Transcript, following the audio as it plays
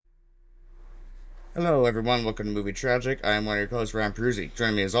Hello, everyone. Welcome to Movie Tragic. I am one of your hosts, Ryan Peruzzi.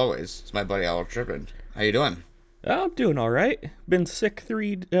 Joining me, as always, is my buddy Alex Trippin. How you doing? I'm doing all right. Been sick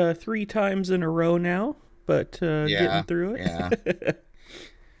three times in a row now, but getting Yeah, through yeah. it.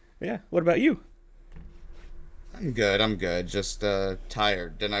 Yeah. What about you? I'm good. I'm good. Just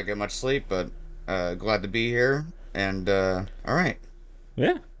tired. Did not get much sleep, but glad to be here. And all right.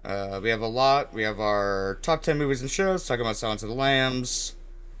 Yeah. We have a lot. We have our top 10 movies and shows, talking about Silence of the Lambs.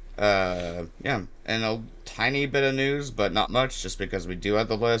 Yeah, and a tiny bit of news, but not much, just because we do have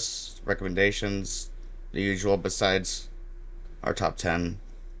the list, recommendations, the usual, besides our top 10.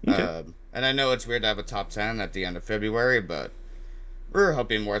 Okay. And I know it's weird to have a top 10 at the end of February, but we were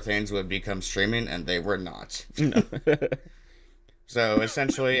hoping more things would become streaming, and they were not. No. So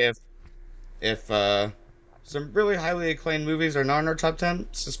essentially, if some really highly acclaimed movies are not in our top 10,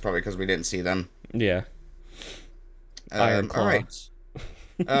 it's just probably because we didn't see them. Yeah. Iron All Claw. right.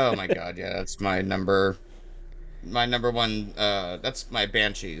 Oh my God, yeah, that's my number one. That's my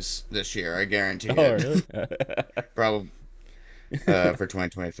Banshees this year. I guarantee Oh, it. really? Probably for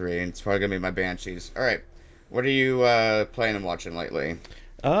 2023, and it's probably gonna be my Banshees. All right, what are you playing and watching lately?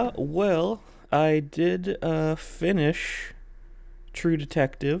 well, I did finish True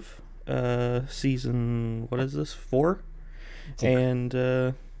Detective, season. What is this? 4? Four.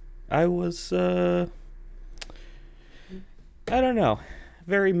 And I was I don't know,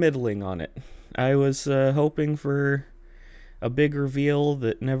 very middling on it. I was hoping for a big reveal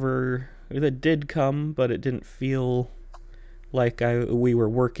that did come, but it didn't feel like we were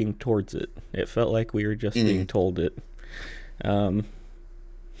working towards it. It felt like we were just being Mm. told it. Um,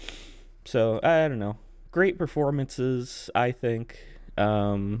 so I don't know. Great performances, I think.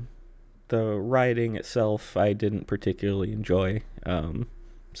 The writing itself, I didn't particularly enjoy.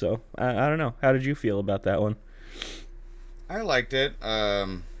 So I don't know. How did you feel about that one? I liked it. I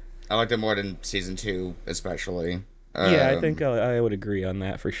liked it more than season two, especially. Yeah, I think Um, I would agree on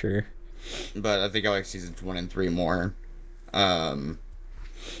that for sure. but I think I like season one and three more. Um,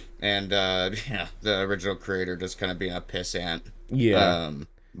 and yeah, the original creator just kind of being a pissant, Yeah,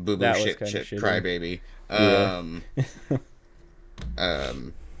 boo boo that was shit kind of shit shitty. crybaby. Yeah.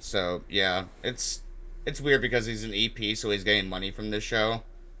 So yeah, it's weird because he's an EP, so he's getting money from this show.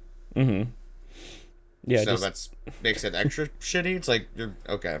 Mhm. Yeah, So just that's makes it extra shitty. It's like you're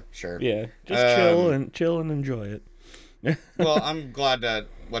okay, sure. yeah, just Um, chill and enjoy it. well, I'm glad that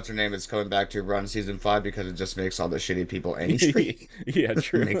what's her name is coming back to run season five because it just makes all the shitty people angry. Yeah,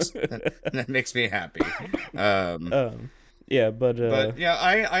 true. That makes me happy. Um, um, yeah, but but yeah,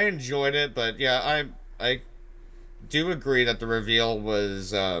 I enjoyed it, but yeah, I do agree that the reveal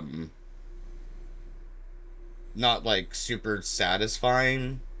was not like super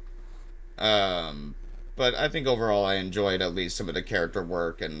satisfying. Um, but I think overall I enjoyed at least some of the character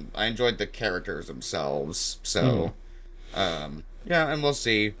work and I enjoyed the characters themselves. mhm. So, yeah, and we'll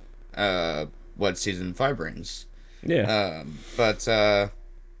see uh what season five brings. Yeah, But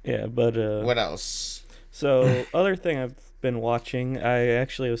yeah, but what else? so other thing I've been watching, I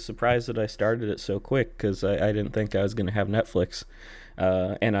actually was surprised that I started it so quick because I didn't think I was gonna have Netflix.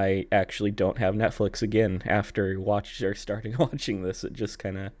 And I actually don't have Netflix again after starting watching this. It just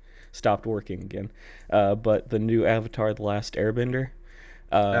kind of stopped working again. But the new Avatar: The Last Airbender.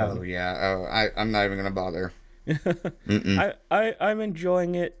 Oh Um, yeah. Oh, I'm not even gonna bother. Mm-mm. I'm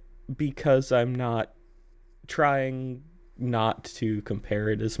enjoying it because I'm not trying not to compare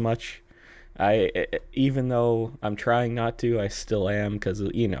it as much. Even though I'm trying not to, I still am because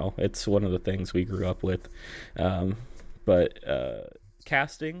it's one of the things we grew up with. Um, but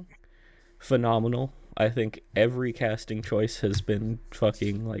casting phenomenal. I think every casting choice has been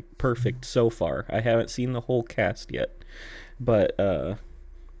fucking like perfect so far. I haven't seen the whole cast yet, but other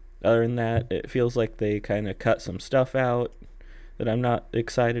than that, it feels like they kind of cut some stuff out that I'm not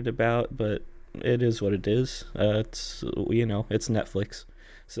excited about, but it is what it is. It's Netflix,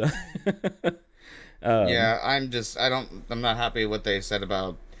 so um, Yeah, I'm not happy what they said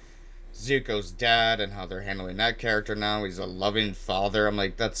about Zuko's dad and how they're handling that character now. He's a loving father. I'm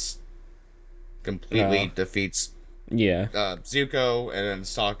like, that's completely uh, defeats yeah, Zuko and then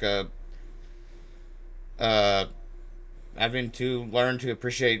Sokka uh, having to learn to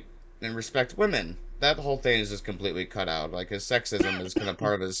appreciate and respect women. That whole thing is just completely cut out. Like his sexism is kind of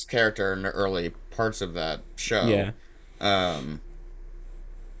part of his character in the early parts of that show. yeah. Um,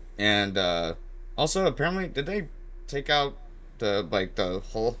 and also apparently did they take out the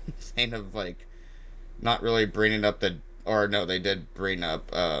whole thing of like not really bringing up the or no they did bring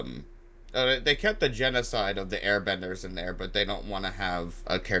up they kept the genocide of the airbenders in there but they don't want to have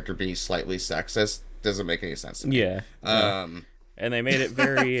a character be slightly sexist doesn't make any sense to me Yeah, no. um and they made it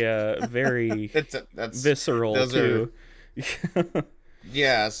very very That's visceral those are too.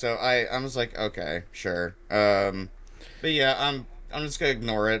 yeah. So I was like, okay, sure. But yeah, I'm just gonna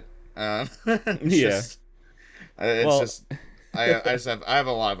ignore it. It's Yeah. just it's Well, just I have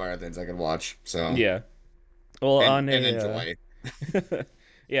a lot of other things I could watch. So yeah. Well, on and a enjoy.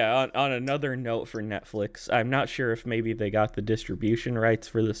 yeah, on another note for Netflix, I'm not sure if maybe they got the distribution rights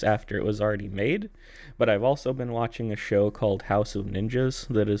for this after it was already made, but I've also been watching a show called House of Ninjas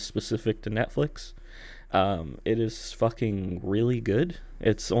that is specific to Netflix. It is fucking really good.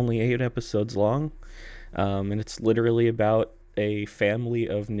 It's only 8 episodes long, and it's literally about a family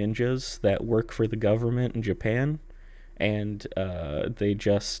of ninjas that work for the government in Japan, and they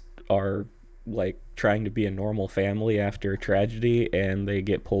just are like trying to be a normal family after a tragedy, and they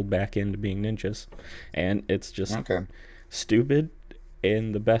get pulled back into being ninjas, and it's just Okay. stupid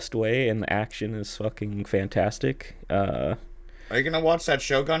in the best way, and the action is fucking fantastic. Are you gonna watch that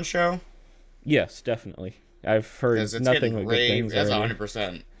Shogun show? Yes, definitely. I've Because heard it's nothing getting but good rave. things It's already.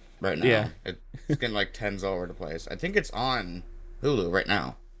 100% right Yeah. now. It's getting like tens all over the place. I think it's on Hulu right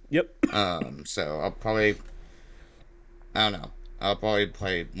now. Yep. So I don't know. I'll probably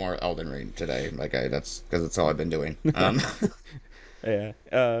play more Elden Ring today. That's because that's all I've been doing. Yeah.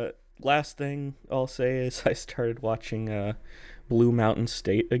 Last thing I'll say is I started watching Blue Mountain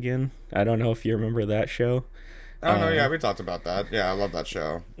State again. I don't know if you remember that show. Oh no, yeah, Um, we talked about that. Yeah, I love that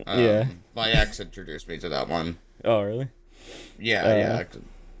show. yeah. My ex introduced me to that one. Oh, really? Yeah, Uh,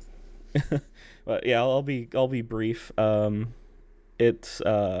 yeah. but yeah, I'll be brief. It's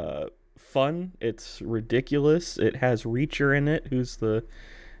fun. It's ridiculous. It has Reacher in it, who's the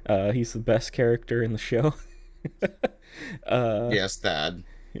he's the best character in the show. uh, Yes, Thad.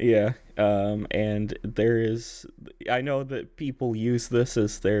 yeah. And there is, I know that people use this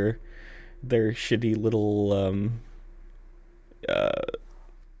as their shitty little uh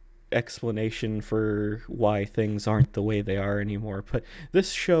explanation for why things aren't the way they are anymore. But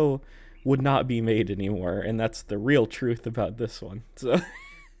this show would not be made anymore, and that's the real truth about this one. So,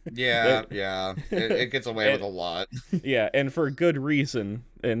 Yeah, yeah. It gets away with a lot. yeah, and for good reason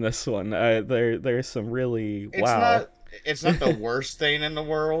in this one. There's some really It's wow. not it's not the worst thing in the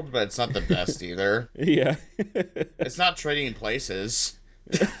world, but it's not the best either. Yeah, It's not Trading Places.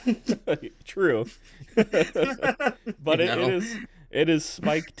 true. You But know? it is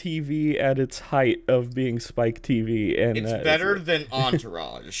Spike TV at its height of being Spike TV, and It's it's better than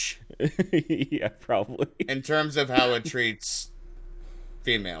Entourage yeah, probably. in terms of how it treats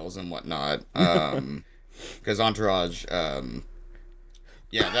females and whatnot. Because Entourage, yeah,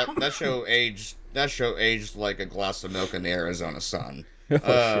 that show aged like a glass of milk in the Arizona sun. Oh shit.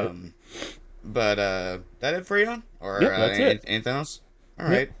 Um, but that it for you, or Yep, that's it. anything else? All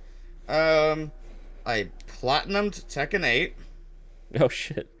Yep. right. Um, I platinumed Tekken 8. Oh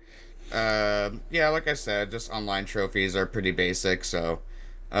shit. Yeah, like I said, just online trophies are pretty basic. So,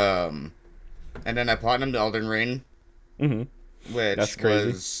 um, and then I platinumed Elden Ring, Mhm. That's which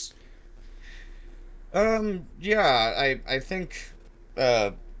crazy. was, yeah, I think,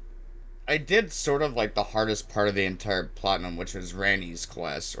 uh, I did sort of like the hardest part of the entire platinum, which was Ranny's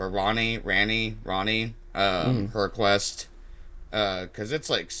quest, or Ronnie, Mhm. her quest, because it's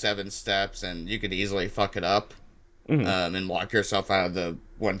like 7 steps, and you could easily fuck it up, Mhm. and lock yourself out of the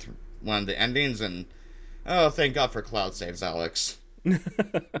one of the endings, and oh, thank God for cloud saves, Alex, because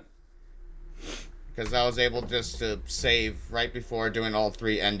I was able just to save right before doing all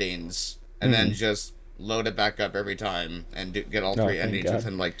 3 endings, and then Mhm. just load it back up every time and get all Oh, three thank endings God.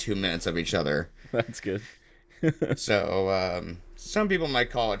 within like 2 minutes of each other. That's good. So, some people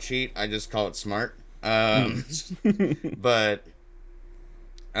might call it cheat. I just call it smart. Mhm. But,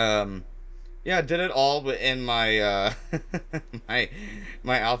 um, yeah, I did it all in my, my,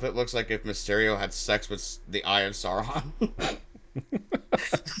 my outfit looks like if Mysterio had sex with the Eye of Sauron.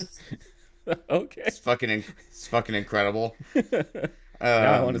 Okay. It's fucking incredible. Now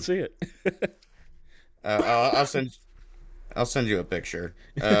I want to Um, see it. I'll I'll send you a picture.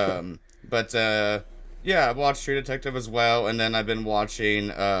 But yeah, I watched True Detective as well, and then I've been watching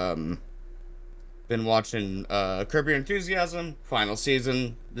Curb Your Enthusiasm final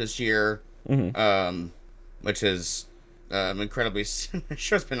season this year, Mhm. um, which is incredibly. The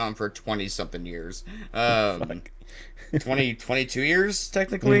show's been on for 20 something years, um, Fuck. 22 years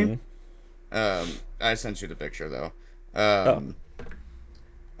technically. Mhm. I sent you the picture though. Oh, Um,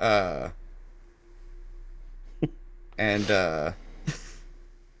 uh, and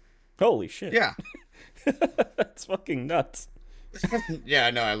holy shit. yeah. That's fucking nuts. Yeah,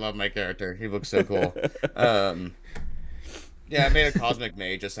 I know. I love my character. He looks so cool. Um, yeah, I made a cosmic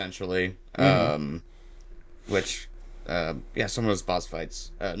mage essentially. Mhm. Which Yeah, some of those boss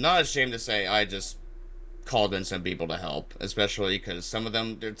fights. Not ashamed to say, I just called in some people to help, especially because some of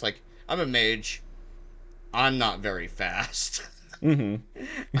them, it's like, I'm a mage. I'm not very fast.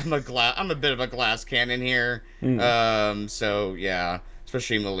 Mm-hmm. I'm a bit of a glass cannon here. Mm-hmm. So yeah,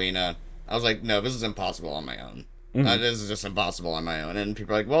 especially Melina. I was like, no, this is impossible on my own. Mm-hmm. This is just impossible on my own. And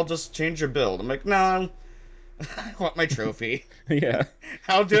people are like, well, just change your build. I'm like, no, I want my trophy. Yeah.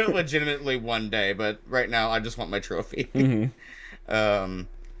 I'll do it legitimately one day, but right now I just want my trophy. Mm-hmm. um,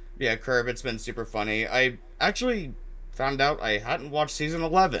 yeah, Curb, it's been super funny. I actually found out I hadn't watched season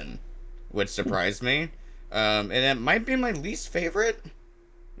 11, which surprised me. And it might be my least favorite.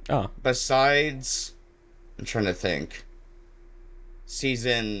 Oh. Besides, I'm trying to think.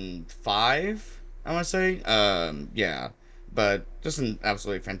 Season 5, I want to say. Yeah, but just an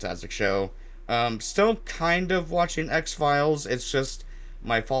absolutely fantastic show. Still kind of watching X-Files. It's just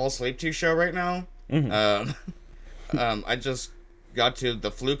my fall asleep to show right now. Mm-hmm. Um, I just got to the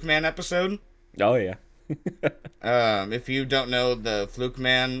Fluke Man episode. Oh yeah. If you don't know, the Fluke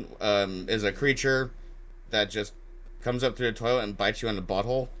Man is a creature that just comes up through the toilet and bites you in the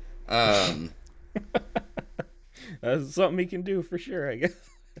butthole. Um, That's something he can do for sure, I guess.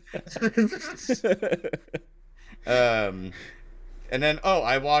 um, and then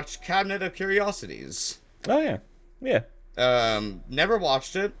I watched Cabinet of Curiosities. Oh yeah. Yeah. Never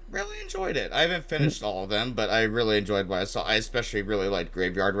watched it. Really enjoyed it. I haven't finished all of them, but I really enjoyed what I saw. I especially really liked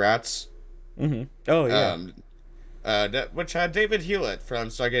Graveyard Rats. Mm-hmm. Oh yeah. Um, which had David Hewlett from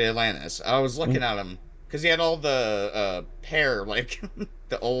Stargate Atlantis. I was looking at him because he had all the hair, like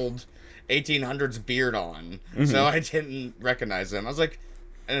the old 1800s beard on, Mm-hmm. so I didn't recognize him. I was like,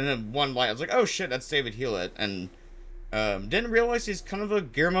 and then one light, I was like, oh shit, that's David Hewlett, and didn't realize he's kind of a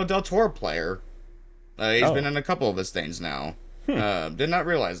Guillermo del Toro player. He's been Oh. in a couple of his things now. Hmm. Did not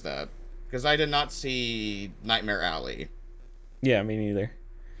realize that because I did not see Nightmare Alley. Yeah, me neither.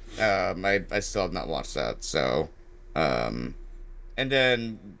 I still have not watched that. So, um, and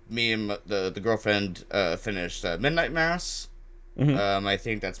then me and the girlfriend finished Midnight Mass. Mm-hmm. I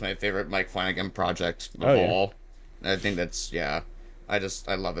think that's my favorite Mike Flanagan project Oh of yeah. all. I think that's yeah. I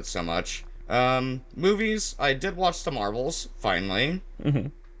love it so much. Movies. I did watch The Marvels finally. Mm-hmm.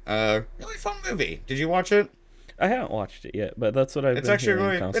 Really fun movie. Did you watch it? I haven't watched it yet, but that's what I've It's been actually hearing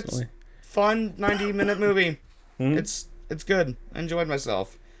really it's constantly. fun 90-minute movie. Mm-hmm. It's good. I enjoyed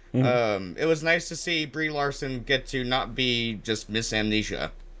myself. Mm-hmm. It was nice to see Brie Larson get to not be just Miss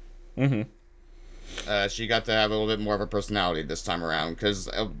Amnesia. Mm-hmm. She got to have a little bit more of a personality this time around because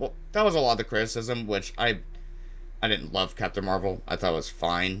well, that was a lot of the criticism, which I didn't love Captain Marvel. I thought it was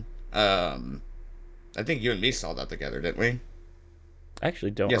fine. I think you and me saw that together, didn't we? I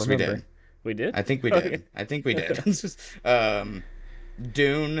actually don't Yes, we remember. did. We did? I think we Okay. did. I think we did. um,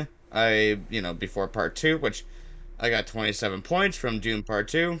 Dune. Before part two, which I got 27 points from Dune Part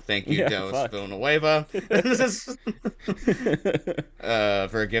 2. Thank you, Yeah, Dos fuck. Villanueva,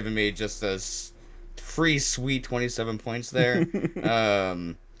 for giving me just a free, sweet 27 points there.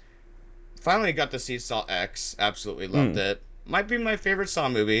 Um, Finally got to see Saw X. Absolutely loved Mm. it. Might be my favorite Saw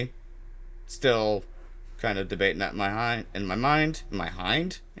movie. Still kind of debating that in my mind. In my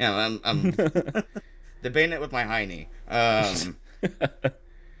hind? Yeah, I'm debating it with my hiney.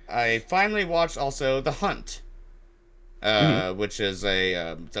 I finally watched also The Hunt. Mhm. Which is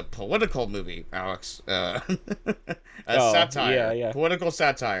it's a political movie, Alex. A Oh, yeah, satire, yeah. political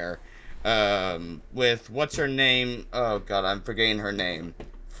satire. With what's her name? Oh God, I'm forgetting her name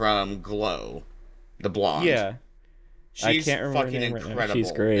from Glow, the blonde. Yeah. I She's can't remember her fucking name right now. She's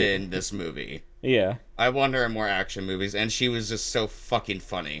incredible great. in this movie. Yeah. I want her in more action movies, and she was just so fucking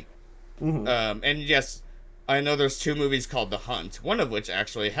funny. Hmm. And yes, I know there's two movies called The Hunt, one of which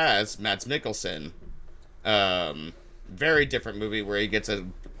actually has Mads Mikkelsen. Um, Very different movie where he gets a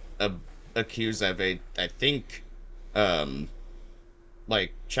accused of I think, um,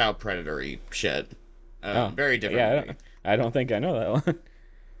 like child predatory shit. Oh, Very different yeah. movie. I don't think I know that one.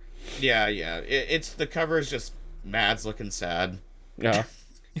 Yeah, yeah. It's the cover is just Mads looking sad, No.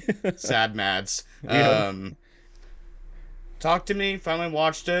 sad Mads. Yeah. Talk to Me. Finally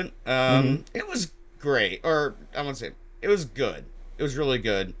watched it. Hmm. It was great, or I want to say it was good. It was really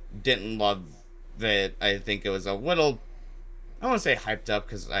good. Didn't love it. I think it was a little. I want to say hyped up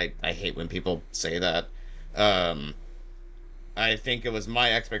because I hate when people say that. Um, I think it was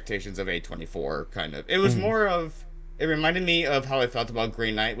my expectations of A24 kind of. It was Hmm. more of. It reminded me of how I felt about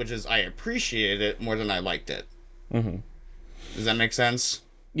Green Knight, which is I appreciated it more than I liked it. Hmm. Does that make sense?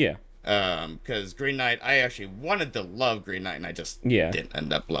 Yeah. Because Green Knight, I actually wanted to love Green Knight, and I just Yeah. didn't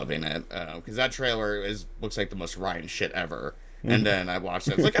end up loving it. Because that trailer looks like the most Ryan shit ever. And Mhm. then I watched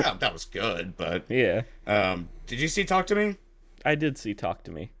it. I was like, oh, that was good. But Yeah, did you see Talk to Me? I did see Talk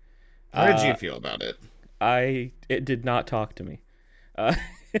to Me. How did Uh, you feel about it? it did not talk to me. Uh,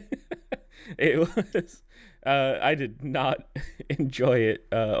 it was I did not enjoy it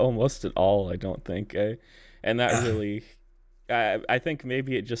almost at all. I don't think, and that really, I think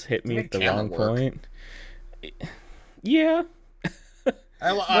maybe it just hit Too me many at the camera wrong work. point. Yeah,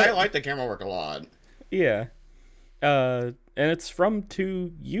 I but like the camera work a lot. yeah, and it's from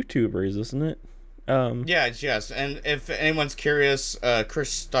two YouTubers, isn't it? Yes. And if anyone's curious,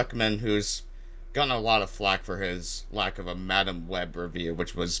 Chris Stuckman, who's gotten a lot of flack for his lack of a Madam Web review,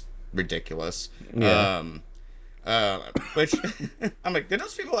 which was ridiculous. Yeah. Um, which I'm like, did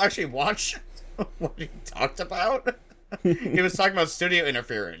those people actually watch what he talked about? He was talking about studio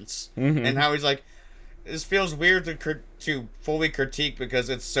interference and Hmm. how he's like, this feels weird to fully critique because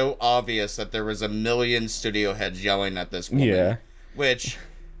it's so obvious that there was a million studio heads yelling at this woman, Yeah. which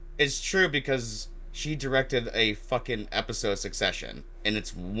is true because she directed a fucking episode of Succession, and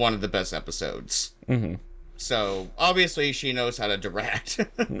it's one of the best episodes. Hmm. So obviously she knows how to direct.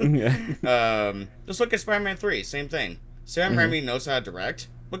 Yeah. Just look at Spider-Man 3, same thing. Sam Hmm. Raimi knows how to direct.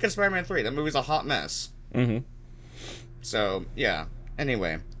 Look at Spider-Man 3. That movie's a hot mess. Hmm. So yeah.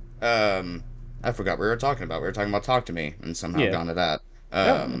 Anyway, um, I forgot what we were talking about. We were talking about Talk to Me, and somehow Yeah. gone to that.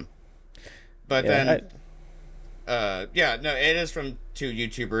 Oh. Um, but Yeah. then, yeah, no, it is from two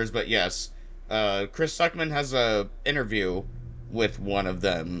YouTubers, but yes, Chris Suckman has a interview with one of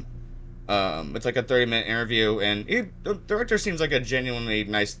them. It's like a 30-minute interview, and the director seems like a genuinely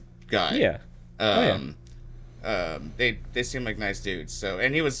nice guy. Yeah. Oh yeah. Um, they seem like nice dudes. So,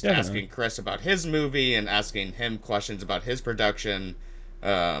 and he was Definitely. asking Chris about his movie and asking him questions about his production,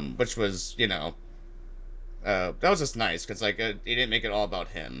 which was, that was just nice because like he didn't make it all about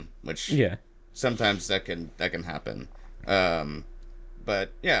him, which Yeah. sometimes that can happen. Um,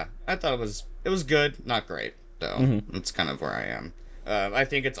 but yeah, I thought it was good, not great though. Hmm. That's kind of where I am. I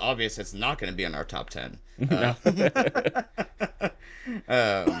think it's obvious it's not going to be in our top 10. No.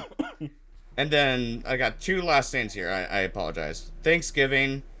 Um, and then I got two last things here. I apologize.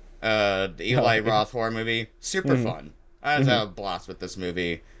 Thanksgiving, the Oh Eli yeah. Roth horror movie, super Hmm. fun. I was Hmm. a blast with this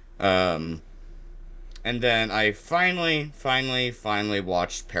movie. Um, and then I finally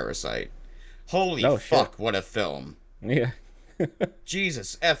watched Parasite. Holy Oh shit. fuck, what a film! Yeah.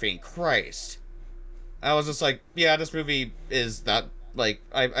 Jesus effing Christ! I was just like, yeah, this movie is that. Like,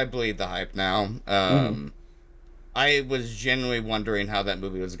 I believe the hype now. Hmm. I was genuinely wondering how that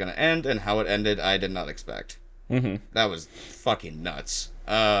movie was going to end, and how it ended, I did not expect. Hmm. That was fucking nuts.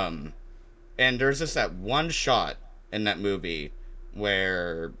 And there's just that one shot in that movie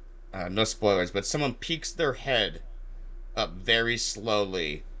where, no spoilers, but someone peeks their head up very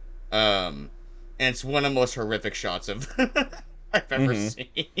slowly. And it's one of the most horrific shots of I've ever Hmm.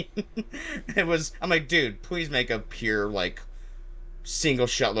 seen. I'm like, dude, please make a pure, like, single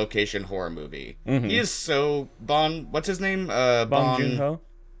shot location horror movie. He Hmm. is so what's his name? Bong Joon Ho.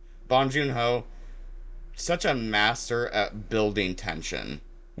 Bon Joon-ho, such a master at building tension.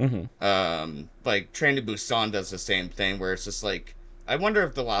 Hmm. Like Train to Busan does the same thing where it's just like I wonder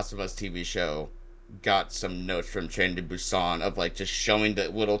if the Last of Us TV show got some notes from Train to Busan of like just showing the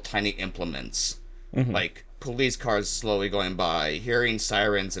little tiny implements, Hmm. like police cars slowly going by, hearing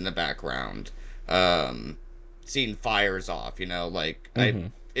sirens in the background, um, seeing fires off, like Hmm.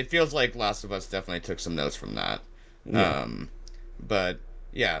 it feels like Last of Us definitely took some notes from that. Yeah. Um, but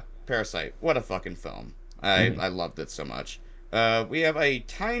yeah, Parasite, what a fucking film. I Hmm. I loved it so much. We have a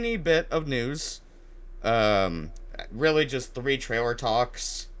tiny bit of news. Um, really just three trailer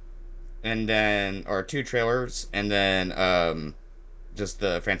talks, and then or two trailers, and then just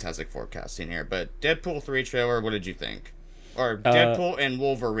the fantastic forecasting here. But Deadpool 3 trailer, what did you think? Or Uh. Deadpool and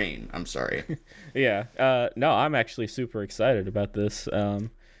Wolverine, I'm sorry. Yeah. No, I'm actually super excited about this.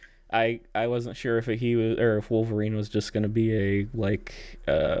 I wasn't sure if he was or if Wolverine was just gonna be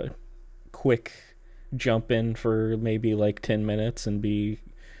a quick jump in for maybe like 10 minutes and be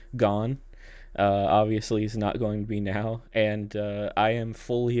gone. Obviously, he's not going to be now, and I am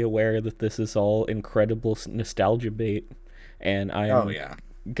fully aware that this is all incredible nostalgia bait, and I Oh am yeah.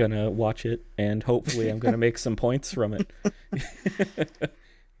 gonna watch it, and hopefully, I'm gonna make some points from it.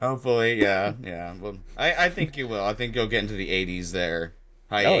 Hopefully, yeah, yeah. Well, I think you will. I think you'll get into the 80s there.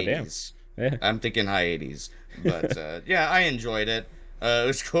 High Oh damn! 80s. Yeah. I'm thinking high 80s. But yeah, I enjoyed it. It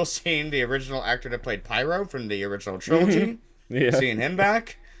was cool seeing the original actor that played Pyro from the original Hmm. trilogy, Yeah. seeing him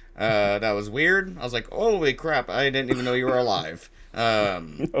back. That was weird. I was like, holy crap, I didn't even know you were alive.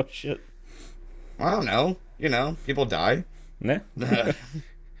 Oh shit. I don't know. People die. Nah.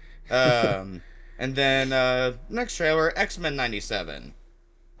 um, And then next trailer, X-Men '97.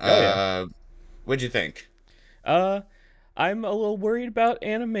 Oh yeah. Uh, what'd you think? Uh, I'm a little worried about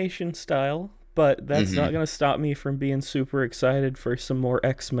animation style, but that's not Mm-hmm. gonna stop me from being super excited for some more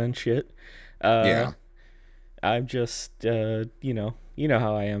X-Men shit. Uh, Yeah. I'm just, you know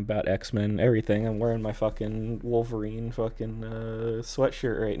how I am about X-Men, everything. I'm wearing my fucking Wolverine fucking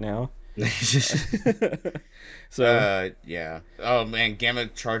sweatshirt right now. So, Yeah. Oh man, Gamma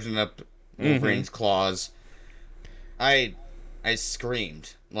charging up mm-hmm. Wolverine's claws. I I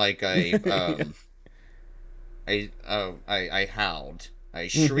screamed like Yeah. I howled. I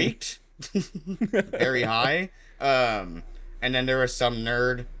Mm-hmm. shrieked very high. Um, and then there was some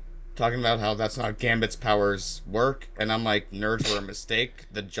nerd talking about how that's not Gambit's powers work, and I'm like, nerds were a mistake.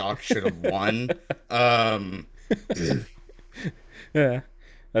 The jock should have won. Um, Yeah,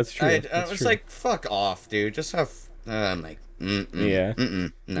 that's true. I That's was true. like, fuck off, dude. Just have. I'm like, Yeah.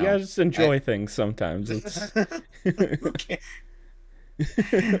 You no. gotta just I enjoy things sometimes. It's okay.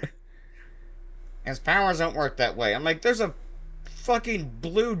 His powers don't work that way. I'm like, there's a fucking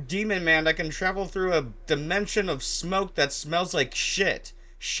blue demon man that can travel through a dimension of smoke that smells like shit.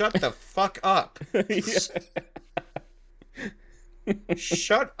 Shut the fuck up. yeah.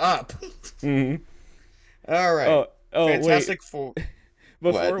 Shut up. Mhm. All right. Oh, wait. Fantastic Four.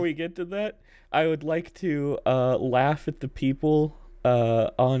 What? Before we get to that, I would like to laugh at the people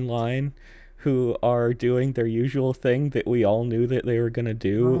online who are doing their usual thing that we all knew that they were gonna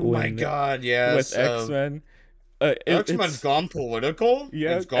do Oh my when god, with yes. X Men. X-Men's It's gone political.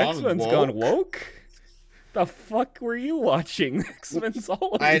 yeah, It's X gone Men's gone woke. woke. The fuck were you watching? X Men's I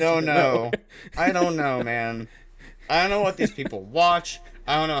always don't been that know. way. I don't know, man. I don't know what these people watch.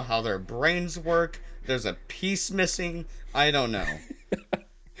 I don't know how their brains work. There's a piece missing. I don't know.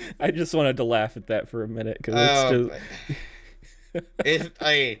 I just wanted to laugh at that for a minute because it's just But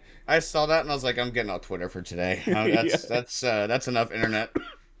I saw that and I was like, I'm getting off Twitter for today. yeah, That's enough internet.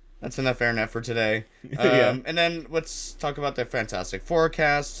 That's enough internet for today. yeah. And then let's talk about the Fantastic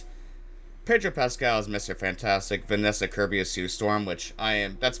Forecast. Pedro Pascal is Mr. Fantastic. Vanessa Kirby is Sue Storm, which I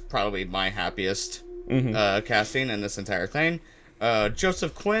am. That's probably my happiest Mm-hmm. casting in this entire thing.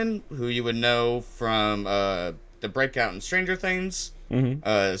 Joseph Quinn, who you would know from the Breakout in Stranger Things,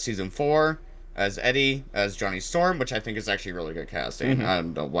 Mm-hmm. season 4, as Eddie, as Johnny Storm, which I think is actually really good casting. Mm-hmm. I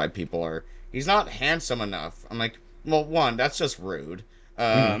don't know why people are. He's not handsome enough. I'm like, well, one, that's just rude.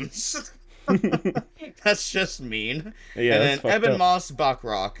 Mm-hmm. Um, that's just mean. Yeah, And that's then fucked Evan up. Moss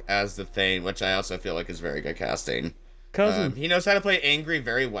Bachrock as the Thane, which I also feel like is very good casting. Cousin. He knows how to play angry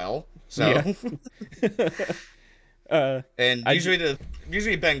very well. Yeah. So, uh, and I j-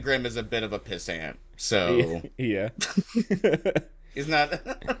 usually Ben Grimm is a bit of a pissant. yeah. So Yeah. he's not,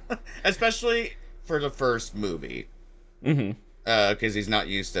 especially for the first movie, Mm-hmm. because he's not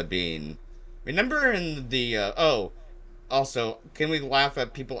used to being. Remember in the also, can we laugh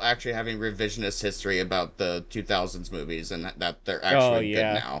at people actually having revisionist history about the 2000s movies and that they're Oh actually good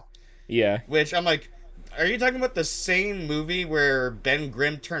yeah. now? Yeah. Which I'm like, are you talking about the same movie where Ben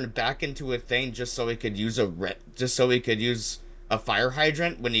Grimm turned back into a thing just so he could use just so he could use a fire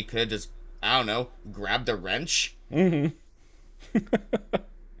hydrant when he could just, I don't know, grab the wrench? Mm-hmm.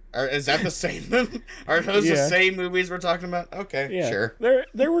 Or is that the same? Are those the Yeah. same movies we're talking about? Okay, Yeah. sure.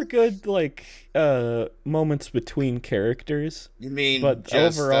 There were good like moments between characters, You mean but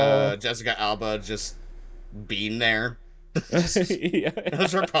just overall Jessica Alba just being there? yeah.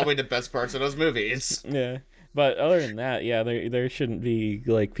 Those are probably the best parts of those movies. Yeah. But other than that, yeah, there shouldn't be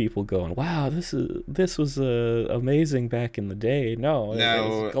like people going, "Wow, this was amazing back in the day." No, it was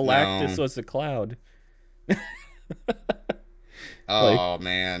No, Galactus no. was a cloud. Like, Oh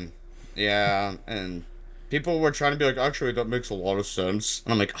man, yeah, and people were trying to be like, actually, that makes a lot of sense.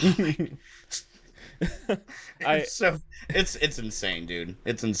 And I'm like, oh my, I so it's insane, dude.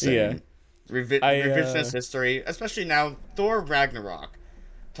 It's yeah, insane. I Revisionist history, especially now. Thor Ragnarok.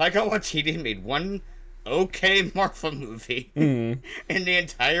 Taika Waititi made one okay Marvel movie, mm, and the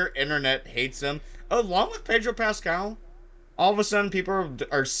entire internet hates him, along with Pedro Pascal. All of a sudden, people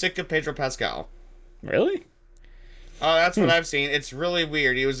are sick of Pedro Pascal. really? Oh, that's what Hmm. I've seen. It's really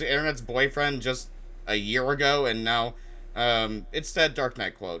weird. He was the internet's boyfriend just a year ago, and now, it's that Dark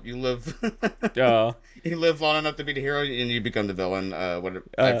Knight quote: "You live, Uh, you live long enough to be the hero, and you become the villain." What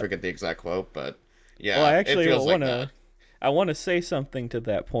I uh, forget the exact quote, but well, I yeah, it actually feels like that. want to say something to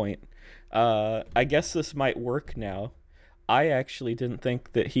that point. I guess this might work now. I actually didn't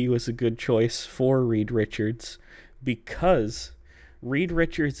think that he was a good choice for Reed Richards because Reed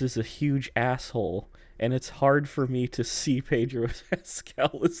Richards is a huge asshole, and it's hard for me to see Pedro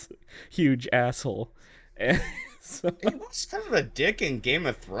Pascal as a huge asshole. And So He was kind of a dick in Game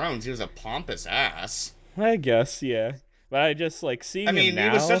of Thrones. He was a pompous ass. I guess, yeah. But I just like I seeing him mean, he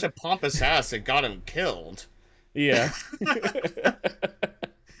was such now. a pompous ass that got him killed. Yeah.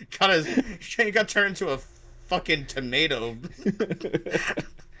 Got his, he got turned into a fucking tomato,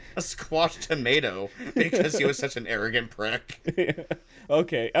 a squashed tomato, because he was such an arrogant prick. Yeah.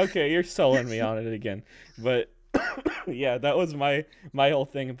 Okay, you're selling me on it again. But yeah, that was my whole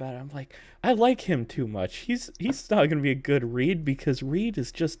thing about it. I'm like, I like him too much. He's not gonna be a good Reed because Reed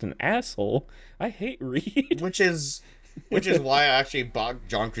is just an asshole. I hate Reed. Which is, which is why I actually bought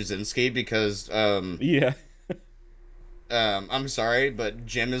John Krasinski because Yeah. I'm sorry, but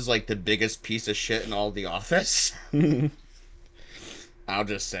Jim is like the biggest piece of shit in all the office. I'll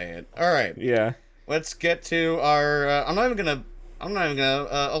just say it. All right, Yeah. let's get to our. I'm not even gonna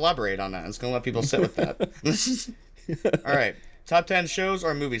elaborate on that. I'm just gonna let people sit with that. All right, top 10 shows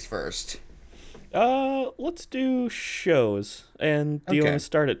or movies first. Let's do shows. And do you want to Okay.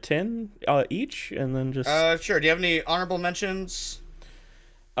 start at 10 each and then just Sure. Do you have any honorable mentions?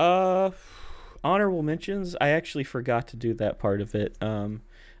 uh honorable mentions? I actually forgot to do that part of it.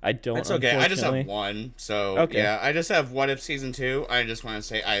 I don't, That's okay. I just have unfortunately. one. So Okay. yeah, I just have What If season two. I just want to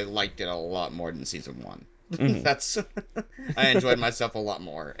say I liked it a lot more than season one. Hmm. That's I enjoyed myself a lot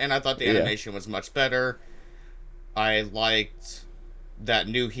more, and I thought the Yeah. animation was much better. I liked that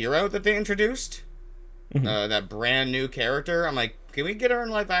new hero that they introduced, Hmm. that brand new character. I'm like, can we get her in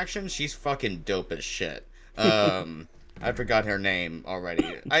live action? She's fucking dope as shit. Um, I forgot her name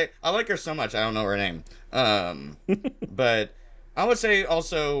already. I like her so much. I don't know her name. But I would say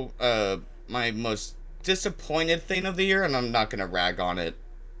also my most disappointed thing of the year, and I'm not gonna rag on it.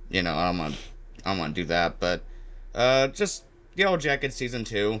 You know, I don't want to do that, but just Yellow Jacket season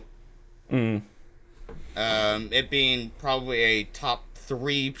two. Mm. It being probably a top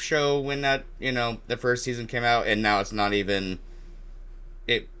three show when that the first season came out, and now it's not even.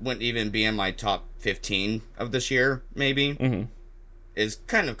 It wouldn't even be in my top 15 of this year. Maybe Hmm. is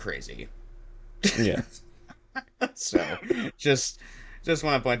kind of crazy. Yeah. So, just just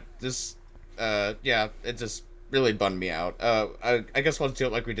want to point this. Yeah, it just really bummed me out. I guess we'll do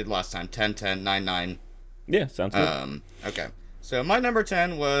it like we did last time. 10, 10, 9, 9. Yeah, sounds good. Okay. So my number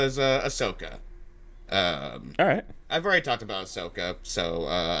 10 was Ahsoka. Um, All right. I've already talked about Ahsoka, so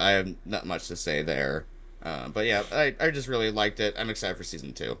I have not much to say there. But yeah, I just really liked it. I'm excited for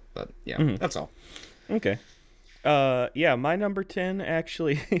season two. But yeah, Hmm. that's all. Okay. Yeah, my number 10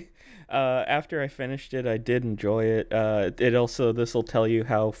 actually after I finished it, I did enjoy it. It also, this will tell you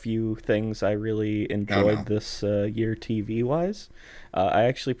how few things I really Oh enjoyed no. this year TV wise. I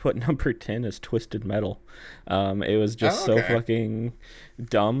actually put number 10 as Twisted Metal. It was just Oh, so okay. fucking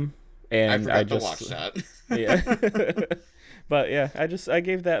dumb I and I forgot to just watch that. yeah. But yeah, I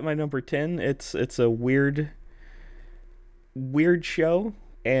gave that my number 10. It's a weird show,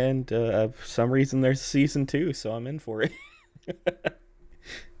 and for some reason there's season 2, so I'm in for it.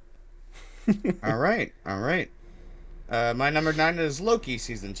 All right, all right. My number 9 is Loki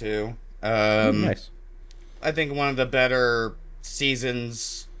season two. Nice. I think one of the better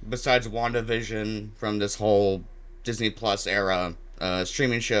seasons besides WandaVision from this whole Disney Plus era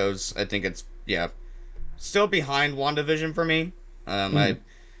streaming shows. I think it's yeah still behind WandaVision for me. Hmm. I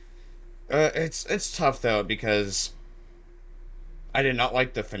it's tough though because I did not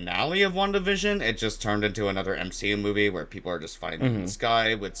like the finale of WandaVision. It just turned into another MCU movie where people are just fighting in the Hmm.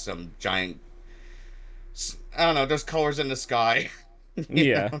 sky with some giant. I don't know. There's colors in the sky.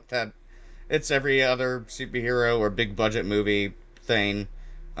 Yeah. That it's every other superhero or big budget movie thing.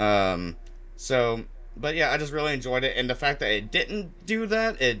 Um, so, but yeah, I just really enjoyed it, and the fact that it didn't do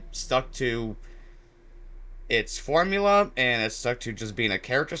that, it stuck to its formula, and it stuck to just being a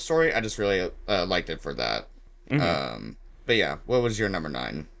character story. I just really liked it for that. Hmm. But yeah, what was your number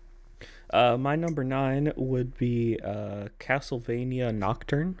 9? My number 9 would be Castlevania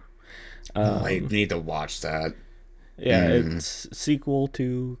Nocturne. Oh, I Um, need to watch that. yeah, Mm. it's sequel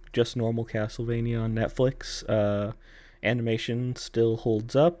to just normal Castlevania on Netflix. Animation still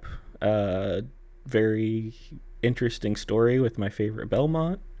holds up. Very interesting story with my favorite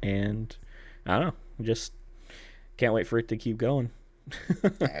Belmont, and I don't know, just can't wait for it to keep going.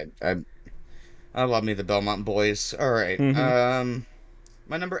 I love me the Belmont Boys. All right. Hmm.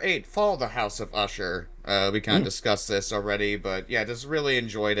 My number 8, Fall of the House of Usher. We kind of Mm. discussed this already, but yeah, just really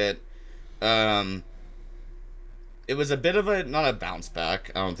enjoyed it. Um, it was a bit of a not a bounce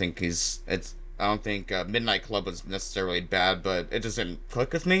back. I don't think Midnight Club was necessarily bad, but it just didn't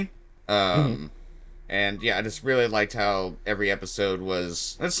click with me. Hmm. Um, and yeah, I just really liked how every episode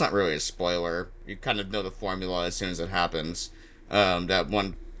was. It's not really a spoiler. You kind of know the formula as soon as it happens. That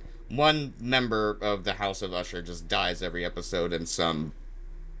one member of the House of Usher just dies every episode in some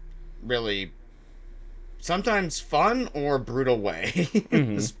really sometimes fun or brutal way.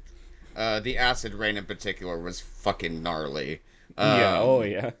 Mm-hmm. The acid rain in particular was fucking gnarly. Yeah. Oh Um,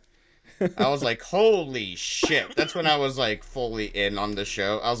 yeah. I was like, holy shit. That's when I was like fully in on the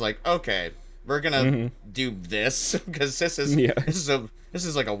show. I was like, okay, we're gonna Mm-hmm. do this because this is Yeah. this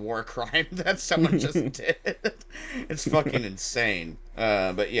is like a war crime that someone just did. It's fucking insane.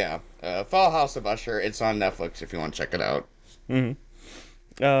 But yeah, Fall House of Usher. It's on Netflix if you want to check it out. Mm-hmm.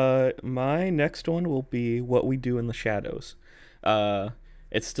 My next one will be What We Do in the Shadows. Uh,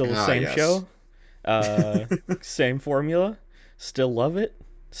 it's still the Ah, same yes. show, same formula. Still love it.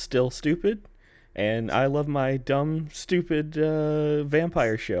 Still stupid, and I love my dumb, stupid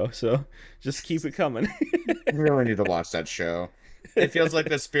vampire show. So just keep it coming. Really need to watch that show. It feels like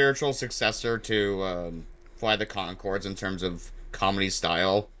the spiritual successor to Fly the Concords in terms of comedy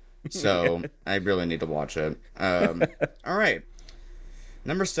style. Yeah. So I really need to watch it. All right.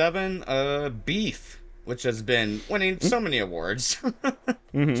 Number seven, Beef, which has been winning so many awards.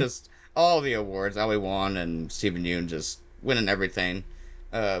 Mm-hmm. Just all the awards. Ali Won and Steven Yeun just winning everything.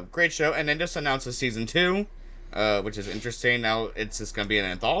 Great show. And they just announced a season two, which is interesting. Now it's just going to be an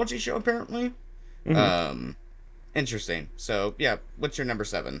anthology show, apparently. Mm-hmm. Um, Interesting. So, yeah, what's your number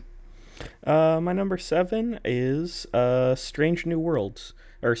seven? My number seven is Strange New Worlds,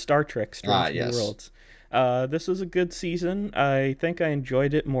 or Star Trek Ah, Strange New yes. Worlds. This was a good season. I think I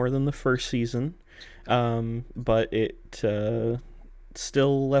enjoyed it more than the first season, but it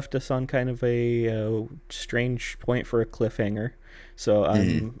still left us on kind of a strange point for a cliffhanger. So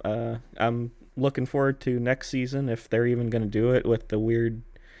Hmm. I'm looking forward to next season if they're even going to do it with the weird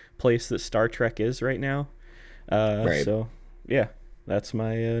place that Star Trek is right now. Right. So yeah, that's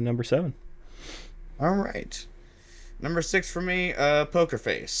my number seven. All right. Number six for me, Poker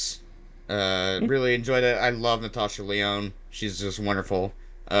Face. Really enjoyed it. I love Natasha Lyonne. She's just wonderful.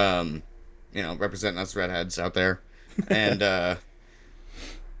 Um, representing us redheads out there. And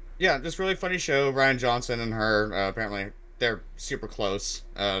yeah, just really funny show. Ryan Johnson and her, apparently they're super close.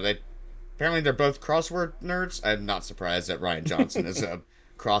 They're both crossword nerds. I'm not surprised that Ryan Johnson is a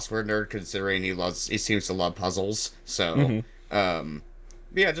crossword nerd, considering he seems to love puzzles. So, Mm-hmm. um,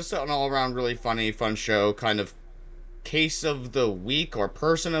 yeah, just an all around really funny, fun show. Kind of case of the week or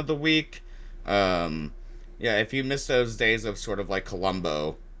person of the week. Um, yeah, if you miss those days of sort of like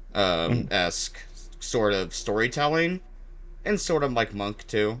Columbo Mm-hmm. esque sort of storytelling, and sort of like Monk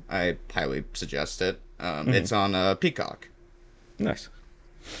too, I highly suggest it. Mm-hmm. It's on Peacock. Nice.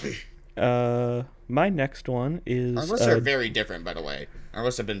 My next one Our is lists are very different, by the way. Our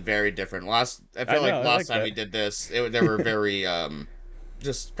lists have been very different. I I feel know like I last like time we that. did this, they were very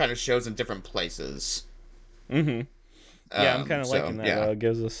just kind of shows in different places. Mm-hmm. Yeah, I'm kind of So liking that. yeah,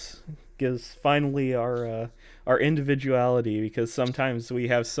 Gives finally our individuality because sometimes we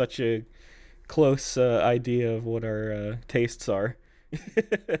have such a close idea of what our tastes are.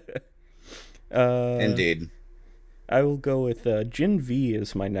 uh, indeed. I will go with Gen V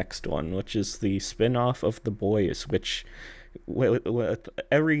is my next one, which is the spin-off of The Boys, which with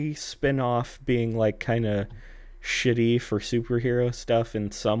every spin-off being like kind of shitty for superhero stuff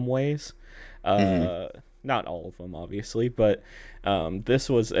in some ways. Hmm. Uh, Not all of them, obviously, but this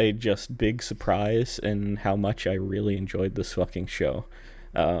was a just big surprise in how much I really enjoyed this fucking show.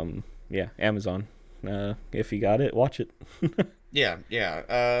 Yeah, Amazon. If you got it, watch it. Yeah, yeah.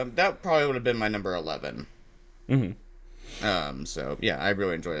 That probably would have been my number 11. Hmm. So yeah, I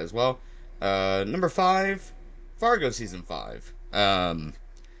really enjoyed it as well. Number five, Fargo season five.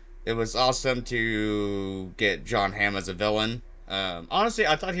 It was awesome to get John Hamm as a villain. Honestly,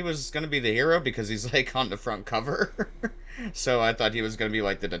 I thought he was gonna be the hero because he's like on the front cover. So I thought he was gonna be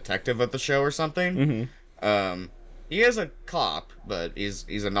like the detective of the show or something. Hmm. Um, he is a cop, but he's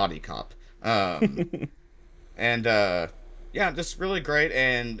a naughty cop. Um, and yeah, just really great.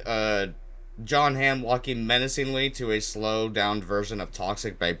 And John Hamm walking menacingly to a slow down version of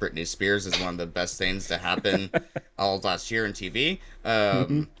Toxic by Britney Spears is one of the best things to happen all last year in TV.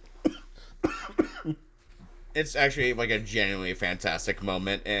 Hmm. It's actually like a genuinely fantastic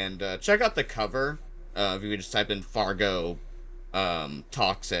moment. And check out the cover. If you just type in Fargo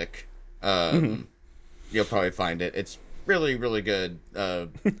Toxic, Hmm. um, you'll probably find it. It's really, really good.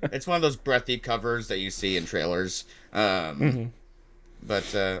 It's one of those breathy covers that you see in trailers. Um, Hmm.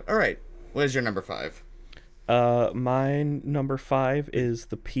 but all right, what is your number five? My number five is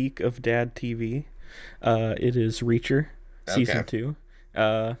the peak of Dad TV. It is Reacher, season Okay.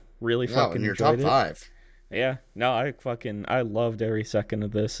 two. Really Oh, fucking in your enjoyed top it. five. Yeah, no, I loved every second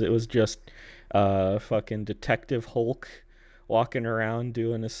of this. It was just fucking Detective Hulk walking around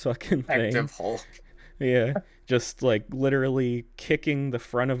doing his fucking thing. Active Hulk. Yeah, just like literally kicking the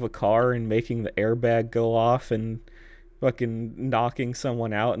front of a car and making the airbag go off and fucking knocking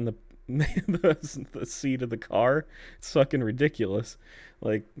someone out in the the seat of the car. It's fucking ridiculous.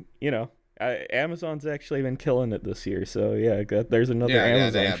 Like, you know, Amazon's actually been killing it this year. So yeah, there's another Yeah,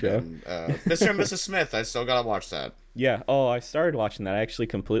 they Amazon have show. been. Mr. and Mrs. Smith, I still gotta watch that. Yeah. Oh, I started watching that. I actually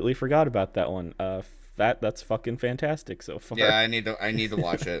completely forgot about that one. That's fucking fantastic so Yeah, far. I need to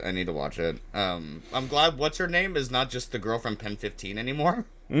watch it. I need to watch it. I'm glad what's her name is not just the girl from Pen 15 anymore.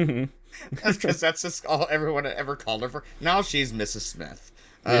 Mm-hmm. Because that's just all everyone ever called her for. Now she's Mrs. Smith.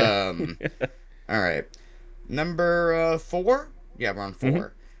 Yeah. All right. Number 4? Yeah, we're on Mm-hmm.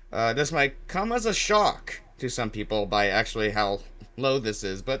 4. This might come as a shock to some people by actually how low this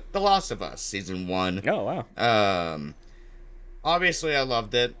is, but The Last of Us, Season 1. Oh wow. Um, Obviously, I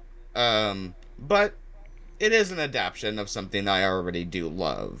loved it. But it is an adaptation of something I already do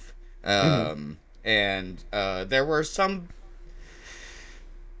love. Mm-hmm. And there were some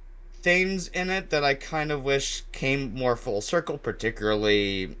things in it that I kind of wish came more full circle,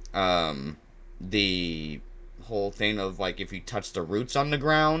 particularly the whole thing of like if you touch the roots on the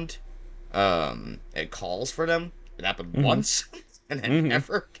ground, it calls for them. It happened Mm-hmm. once and then Mm-hmm.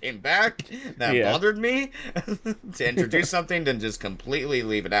 never came back. That Yeah. bothered me to introduce something, then just completely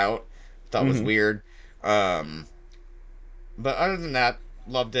leave it out. Thought it was Mm-hmm. weird. Um, but other than that,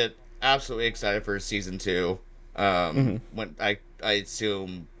 loved it. Absolutely excited for season 2. Mm-hmm. When I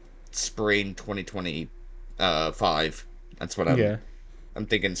assume spring 2025. That's what Yeah. I'm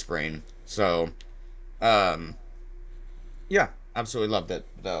thinking spring. So, um, yeah, absolutely loved it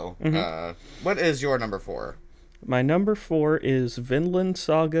though. Mm-hmm. What is your number 4? My number 4 is Vinland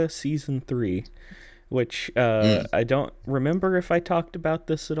Saga Season 3, which Mm. I don't remember if I talked about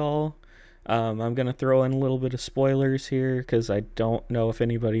this at all. I'm going to throw in a little bit of spoilers here because I don't know if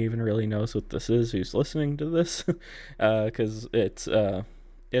anybody even really knows what this is who's listening to this. Because it's an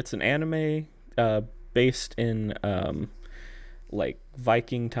anime based in like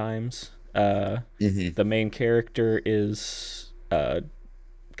Viking times. Mm-hmm. The main character is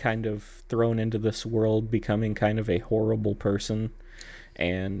kind of thrown into this world becoming kind of a horrible person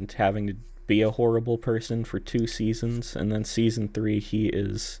and having to be a horrible person for 2 seasons, and then season 3 he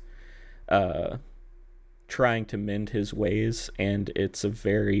is uh trying to mend his ways, and it's a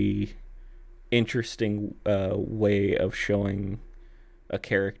very interesting way of showing a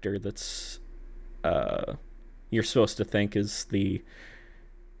character that's uh you're supposed to think is the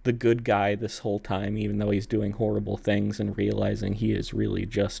good guy this whole time, even though he's doing horrible things, and realizing he is really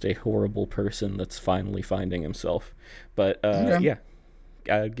just a horrible person that's finally finding himself. But Okay. yeah,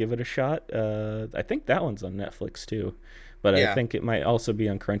 I'd give it a shot. I think that one's on Netflix too, but I Yeah, think it might also be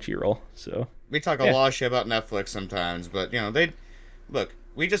on Crunchyroll. So we talk a yeah, lot of shit about Netflix sometimes, but they look.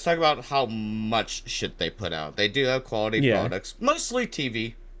 We just talk about how much shit they put out. They do have quality yeah, products, mostly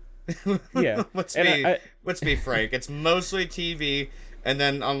TV. yeah, let's and be let's be frank. It's mostly TV, and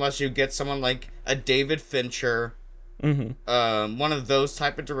then unless you get someone like a David Fincher, mm-hmm, one of those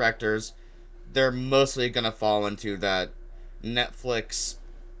type of directors, they're mostly gonna fall into that Netflix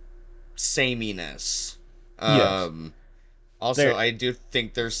sameness. yes, Um, Also, there, I do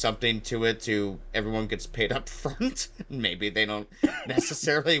think there's something to it to everyone gets paid up front. Maybe they don't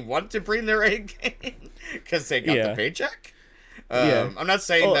necessarily want to bring their A game because they got the yeah, paycheck. yeah. I'm not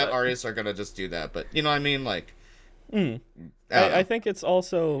saying Oh, that artists are gonna just do that, but you know what I mean? Like, mm. I don't I know. think it's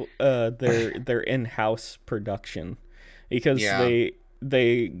also their in-house production, because Yeah.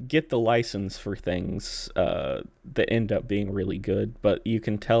 they get the license for things that end up being really good, but you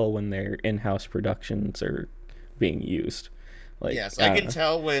can tell when their in-house productions are being used. Like Yes, I can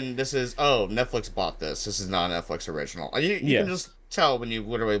tell when this is, oh, Netflix bought this. This is not a Netflix original. You can yeah, just tell when you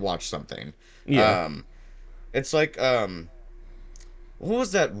literally watch something. yeah. Um, it's like, what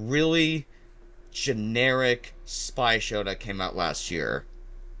was that really generic spy show that came out last year?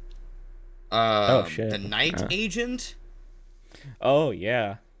 Oh The shit. Night Agent? Oh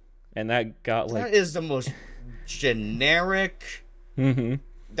yeah, and that got like. That is the most generic. Mm-hmm.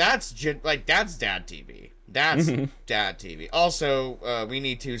 That's dad TV. That's Mm-hmm. dad TV. Also, we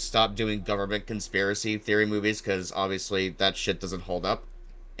need to stop doing government conspiracy theory movies because obviously that shit doesn't hold up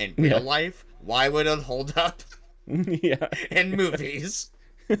in real Yeah. life. Why would it hold up Yeah. in movies,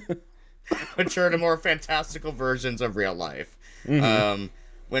 which are the more fantastical versions of real life? Mm-hmm. Um,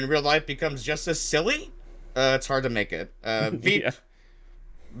 when real life becomes just as silly, it's hard to make it. Yeah.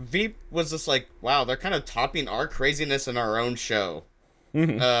 Veep was just like, wow, they're kind of topping our craziness in our own show.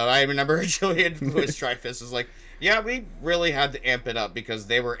 Mm-hmm. I remember Julian Louis Dreyfus is like, yeah, we really had to amp it up because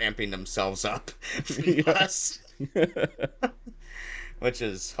they were amping themselves up. Yeah. Us. which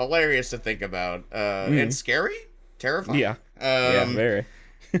is hilarious to think about. And Mm. scary, terrifying. Yeah. Yeah. Very.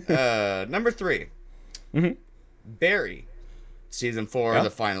 Number three, Hmm. Barry, season four, Oh. the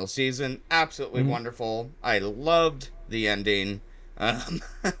final season, absolutely Hmm. wonderful. I loved the ending. Um,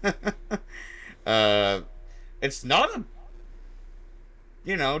 uh, it's not a,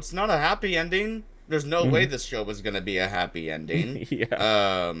 it's not a happy ending. There's no way Hmm. this show was gonna be a happy ending. Yeah.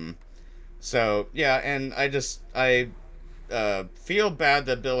 Um, so yeah, and I feel bad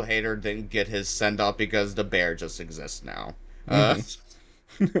that Bill Hader didn't get his send off because the bear just exists now. Uh,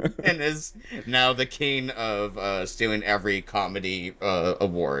 Hmm. and is now the king of stealing every comedy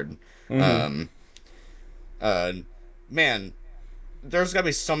award. Hmm. Um, uh, man, there's gotta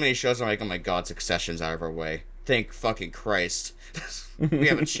be so many shows I'm like, oh my god, Succession's out of our way. Thank fucking Christ, we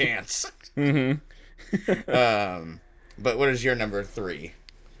have a chance. Hmm. Um, but what is your number three?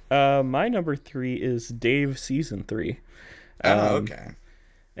 My number three is Dave season three. Oh, Um, okay.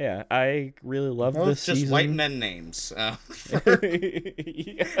 yeah, I really love this Both just white season. men names. For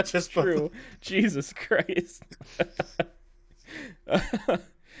Yeah, that's just both. true. Jesus Christ.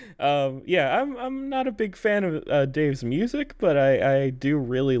 Yeah, I'm not a big fan of Dave's music, but I do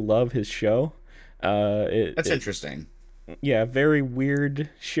really love his show. That's It interesting. yeah, very weird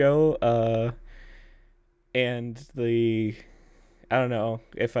show. And the I don't know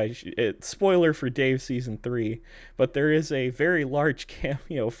if it's spoiler for Dave season three, but there is a very large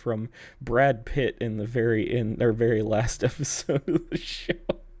cameo from Brad Pitt in their very last episode of the show.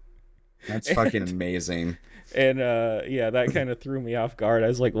 That's fucking And amazing. yeah, that kind of threw me off guard. I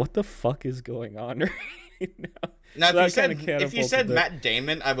was like, what the fuck is going on right now? Now, So that kind of if you catapulted said the Matt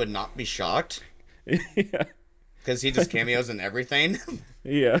Damon, I would not be shocked yeah. because he just cameos in everything.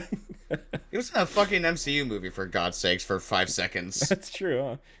 Yeah. He was in a fucking MCU movie for God's sakes for 5 seconds. That's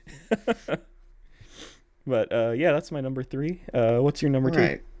true, huh? But yeah, that's my number three. What's your number All two?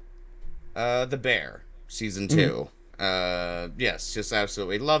 right. The Bear, season Mm-hmm. two. Yes, just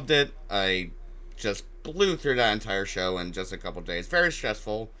absolutely loved it. I just blew through that entire show in just a couple days. Very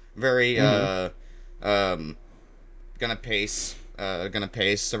stressful. Very Mm-hmm. um, gonna pace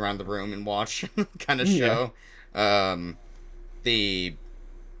around the room and watch kind of Yeah. show. Um, the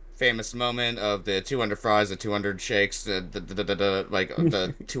famous moment of the 200 fries, the 200 shakes, like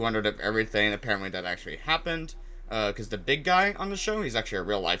the 200 of everything. Apparently, that actually happened. Because the big guy on the show, he's actually a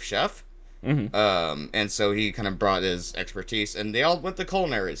real life chef. Mm-hmm. And so he kind of brought his expertise, and they all went to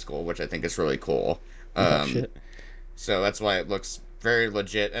culinary school, which I think is really cool. Oh Um, shit. so that's why it looks very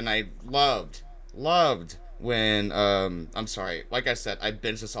legit, and I loved when I'm sorry, like I said, I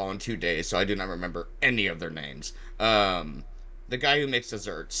binged this all in 2 days, so I do not remember any of their names. The guy who makes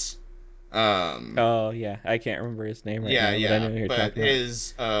desserts. Um, Oh yeah, I can't remember his name right yeah, now, but I know yeah, who you're but talking about.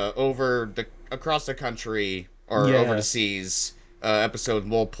 his over the across the country or over the Yes. seas episode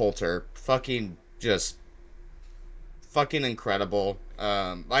Will Poulter, fucking just fucking incredible.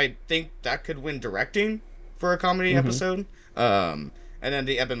 I think that could win directing for a comedy Mm-hmm. episode. And then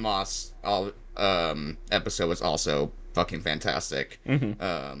the Eben Moss episode was also fucking fantastic.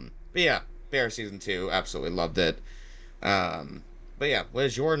 Mm-hmm. But yeah, Bear season two, absolutely loved it. But yeah, what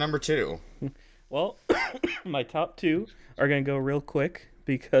is your number two? Well, my top two are gonna go real quick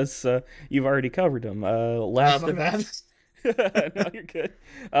because you've already covered them. Last My of bad. Us. No, you're good.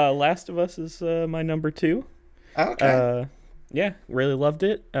 Last of Us is my number two. Okay. Uh, yeah, really loved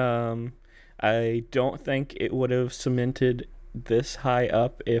it. I don't think it would have cemented this high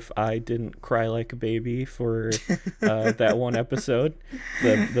up if I didn't cry like a baby for that one episode,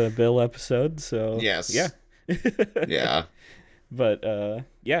 the Bill episode. So yeah. Yes. Yeah. But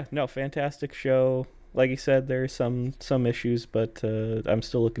yeah, no, fantastic show. Like you said, there's some issues, but I'm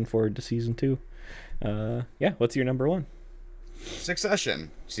still looking forward to season two. Yeah, what's your number one? Succession,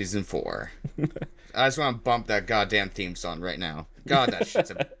 season four. I just want to bump that goddamn theme song right now. God, that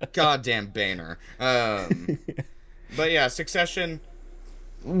shit's a goddamn banger. But yeah, Succession.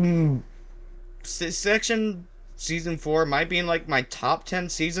 Succession season four might be in like my top 10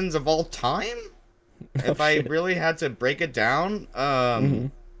 seasons of all time. Oh If I shit. really had to break it down, Hmm.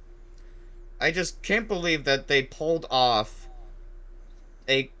 I just can't believe that they pulled off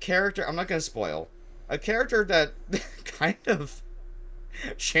a character. I'm not gonna spoil a character that kind of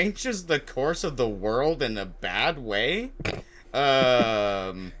changes the course of the world in a bad way.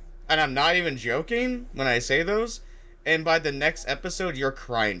 And I'm not even joking when I say those. And by the next episode, you're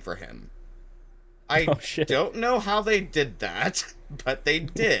crying for him. I Oh shit. don't know how they did that, but they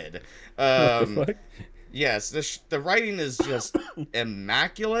did. What the Um, fuck? yes, the writing is just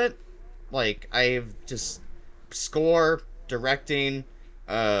immaculate. Like I've just score, directing.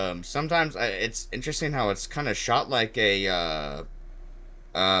 Sometimes it's interesting how it's kind of shot like a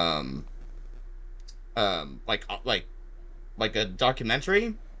um like a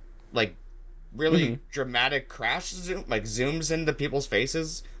documentary, like Mm-hmm. really dramatic crash zoom, like zooms into people's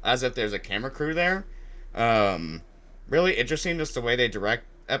faces as if there's a camera crew there. Um, Really interesting just the way they direct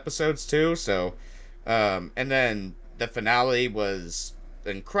episodes too. So, and then the finale was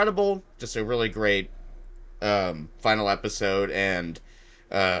incredible. Just a really great final episode, and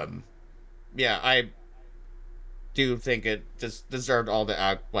um, yeah, I do think it just deserved all the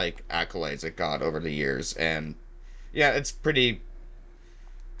accolades it got over the years, and yeah, it's pretty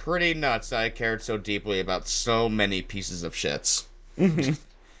nuts that I cared so deeply about so many pieces of shits. Mm-hmm.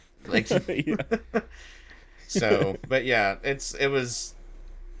 Like Yeah. so, but yeah, it was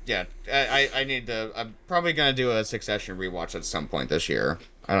yeah. I need to. I'm probably gonna do a Succession rewatch at some point this year.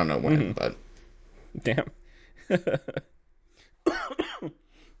 I don't know when, Mm-hmm. but Damn.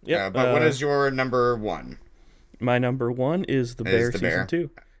 Yep. but what is your number one? My number one is The Is Bear the season bear? 2.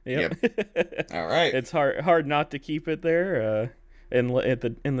 Yep. Yep. All right. It's hard not to keep it there. In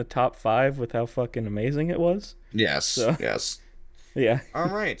the top 5 with how fucking amazing it was. Yes. So Yes. yeah. All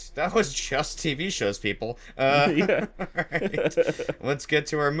right. That was just TV shows, people. Yeah. All right. Let's get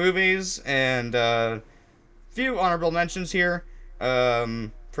to our movies and few honorable mentions here.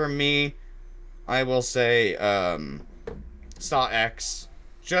 For me, I will say Saw X,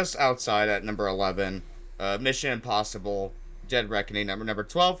 just outside at number 11. Mission Impossible, Dead Reckoning, number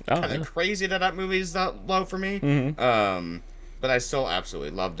 12. Oh Kind of yeah. crazy that that movie is that low for me. Mm-hmm. But I still absolutely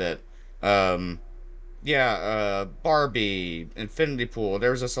loved it. Um, yeah, Barbie, Infinity Pool.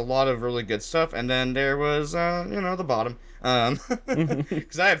 There was just a lot of really good stuff, and then there was, the bottom. Mm-hmm.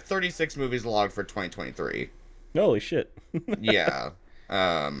 Because I have 36 movies logged for 2023. Holy shit. Yeah.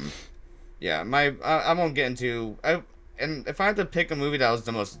 Um, yeah, I won't get into and if I had to pick a movie that I was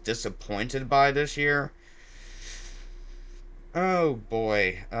the most disappointed by this year, oh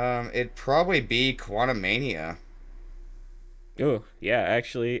boy, it'd probably be Quantumania. Oh yeah.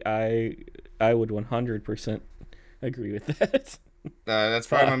 Actually, I would 100% agree with that. That's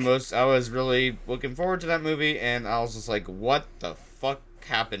probably my Fuck. most. I was really looking forward to that movie, and I was just like, "What the fuck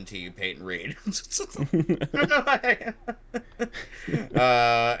happened to you, Peyton Reed?"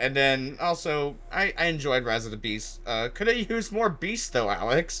 And then also, I enjoyed Rise of the Beast. Could have used more Beast though,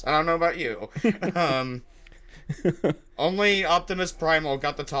 Alex. I don't know about you. Um, Only Optimus Primal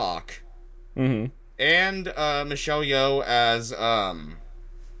got the talk, Mm-hmm. and Michelle Yeoh as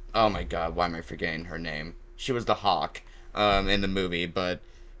oh my god, why am I forgetting her name? She was the Hawk in the movie, but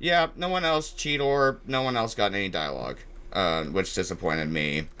yeah, no one else, Cheetor, no one else got any dialogue, which disappointed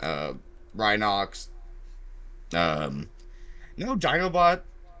me. Rhinox, um, no Dinobot.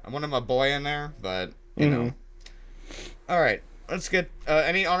 I wanted my boy in there, but you Mm-hmm. know. All right, let's get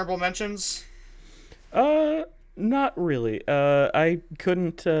any honorable mentions. Uh, Not really. I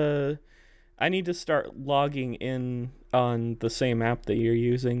couldn't. I need to start logging in on the same app that you're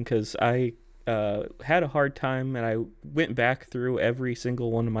using because I had a hard time and I went back through every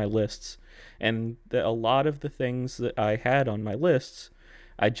single one of my lists, and a lot of the things that I had on my lists,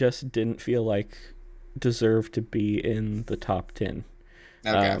 I just didn't feel like deserved to be in the top 10.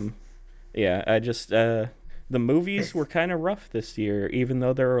 Okay. Um, yeah, I just the movies were kind of rough this year, even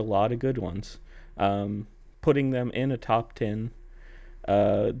though there are a lot of good ones. Um, Putting them in a top 10,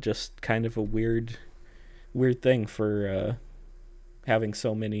 just kind of a weird thing for having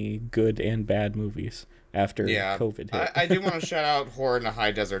so many good and bad movies after Yeah, COVID hit. I do want to shout out Horror in the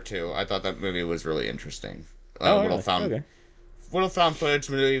High Desert too. I thought that movie was really interesting. Oh, Little really? found Okay. little found footage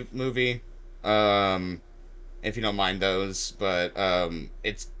movie. Um, if you don't mind those, but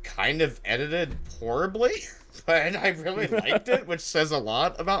it's kind of edited horribly, but I really liked it, which says a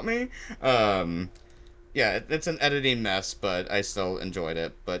lot about me. Um, yeah, it's an editing mess, but I still enjoyed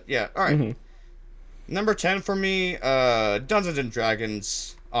it. But yeah, all right. Hmm. Number 10 for me, Dungeons and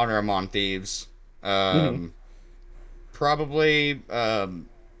Dragons: Honor Among Thieves. Hmm. Um, Probably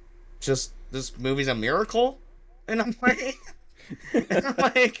just this movie's a miracle in a way. And I'm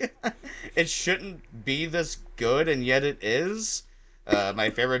like, it shouldn't be this good, and yet it is. My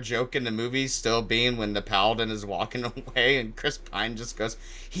favorite joke in the movie still being when the paladin is walking away and Chris Pine just goes,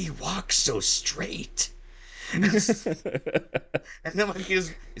 "He walks so straight." And then like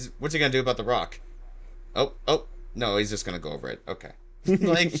what's he gonna do about the rock? Oh, no, he's just gonna go over it. Okay.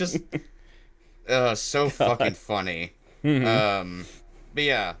 Like just so fucking God. funny. Hmm. Um but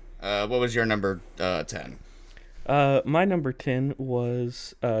yeah, what was your number 10? My number 10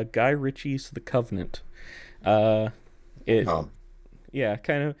 was Guy Ritchie's The Covenant. Uh, it Oh. Yeah,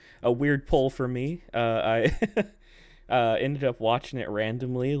 kind of a weird pull for me. I ended up watching it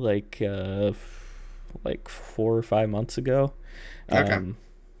randomly, like 4 or 5 months ago. Okay.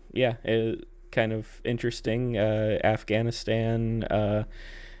 Yeah, kind of interesting. Afghanistan.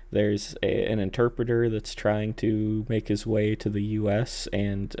 There's an interpreter that's trying to make his way to the U.S.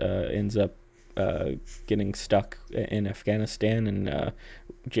 and ends up getting stuck in Afghanistan, and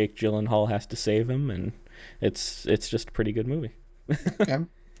Jake Gyllenhaal has to save him, and it's just a pretty good movie. Okay.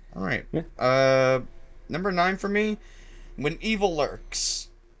 All right. Yeah. Uh, number 9 for me, When Evil Lurks.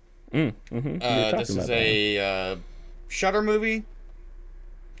 We were This talking is about that one. a Shudder movie,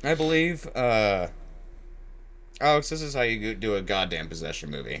 I believe. Alex, this is how you do a goddamn possession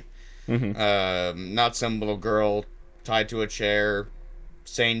movie. Mm-hmm. Not some little girl tied to a chair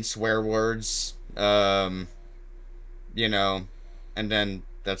saying swear words. You know, and then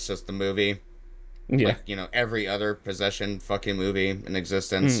that's just the movie. Yeah. Like, every other possession fucking movie in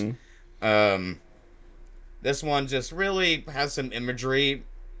existence. Mm-hmm. Um, this one just really has some imagery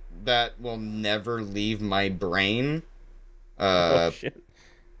that will never leave my brain. Oh Uh, shit.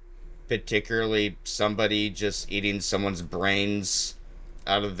 Particularly somebody just eating someone's brains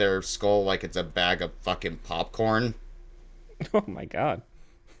out of their skull like it's a bag of fucking popcorn. Oh my god.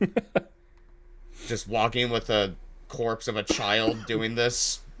 Just walking with a corpse of a child doing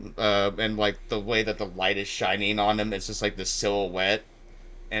this. And like the way that the light is shining on him, it's just like the silhouette.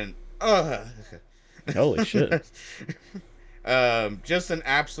 And, Holy shit. just an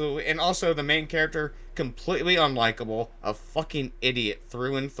absolute, and also the main character completely unlikable, a fucking idiot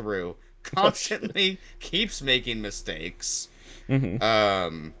through and through, Oh shit. constantly keeps making mistakes. Mm-hmm.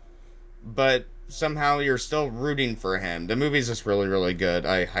 Um, but somehow you're still rooting for him. The movie's just really, really good.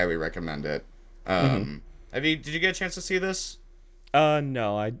 I highly recommend it. Mm-hmm. Did you get a chance to see this?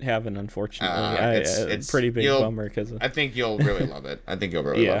 No, I haven't. Unfortunately, I It's pretty big you'll. bummer because I think you'll really love it. I think you'll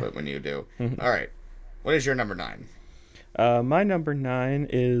really love yeah. it when you do. Mm-hmm. All right, what is your number 9? My number 9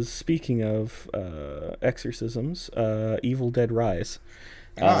 is, speaking of exorcisms, Evil Dead Rise.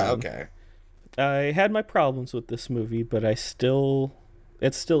 Ah, Um, okay. I had my problems with this movie, but it's still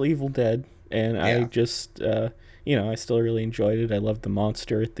Evil Dead, and I Yeah. just, I still really enjoyed it. I loved the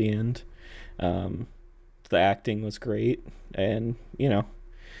monster at the end. Um, the acting was great, and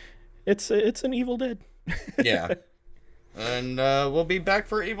it's an Evil Dead. Yeah. And we'll be back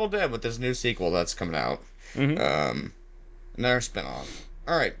for Evil Dead with this new sequel that's coming out. Mm-hmm. Um, another spinoff.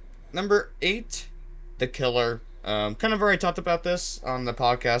 All right, number 8, The Killer. Kind of already talked about this on the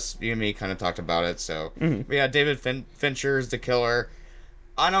podcast. You and me kind of talked about it. So, Mm-hmm. yeah, David Fincher's The Killer.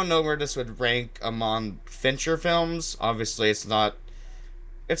 I don't know where this would rank among Fincher films. Obviously, it's not.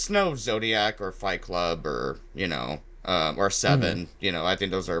 It's no Zodiac or Fight Club or Mm-hmm. Seven. I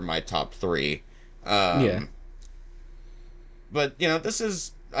think those are my top 3. Yeah. Um, but this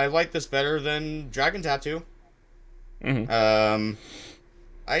is. I like this better than Dragon Tattoo. Mm-hmm. Um,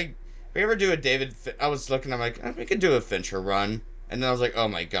 if we ever do a I was looking, I'm like, we could do a Fincher run. And then I was like, oh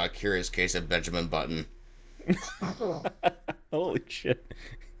my god, Curious Case of Benjamin Button. Holy shit!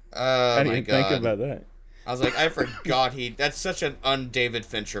 Oh I didn't my even think god. about that. I was like, I forgot that's such an un-David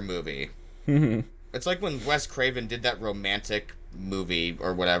Fincher movie. Mm-hmm. It's like when Wes Craven did that romantic movie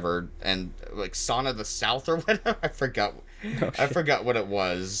or whatever, and like Son of the South or whatever. I forgot. Oh I shit! forgot what it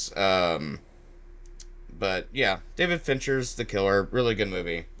was. But yeah, David Fincher's The Killer, really good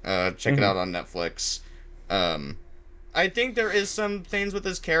movie. Check it Mm-hmm. out on Netflix. Um, I think there is some things with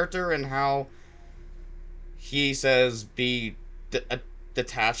his character and how he says be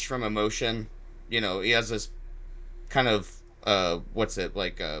detached from emotion. He has this kind of what's it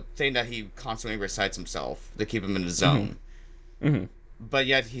like thing that he constantly recites himself to keep him in the Mm-hmm. zone. Mm-hmm. But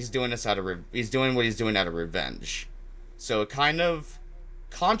yet he's doing this he's doing what he's doing out of revenge. So it kind of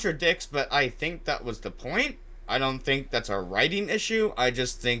contradicts, but I think that was the point. I don't think that's a writing issue. I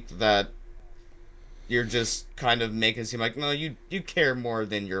just think that you're just kind of making it seem like, no, you care more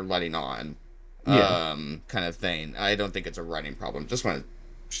than you're letting on, Yeah. kind of thing. I don't think it's a writing problem. Just want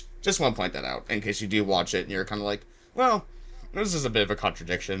to point that out in case you do watch it and you're kind of like, well, this is a bit of a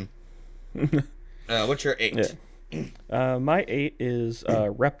contradiction. What's your Yeah. 8? My 8 is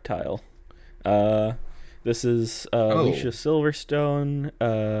Reptile. Uh, this is Oh, Alicia Silverstone,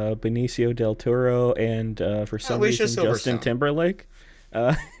 Benicio del Toro, and for some Alicia reason Justin Silverstone. Timberlake.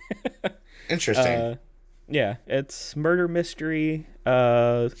 Uh, Interesting. uh, yeah, it's murder mystery.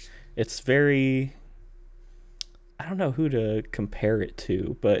 It's very. I don't know who to compare it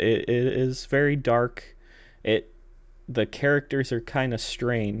to, but it is very dark. The characters are kind of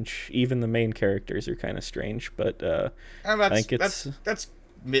strange. Even the main characters are kind of strange, but And I that's think it's that's.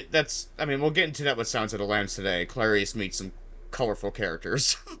 I mean, we'll get into that with Sounds of the Lambs today. Clarice meets some colorful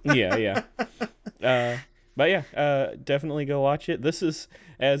characters. yeah, yeah. Uh, But yeah, definitely go watch it. This is,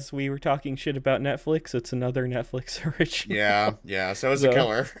 as we were talking shit about Netflix, it's another Netflix Yeah, original. yeah. So it's a So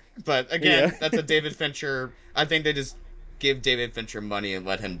killer. But yeah. again, that's a David Fincher. I think they just give David Fincher money and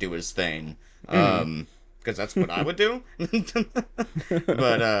let him do his thing. Mm. Because that's what I would do.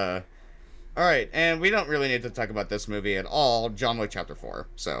 But all right, and we don't really need to talk about this movie at all. John Wick Chapter 4.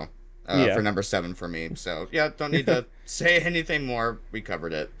 So for Yeah. number 7 for me. So yeah, don't need to say anything more. We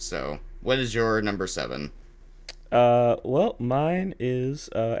covered it. So what is your number 7? Well, mine is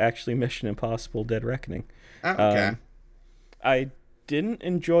actually Mission Impossible: Dead Reckoning. Oh, okay. Um, I didn't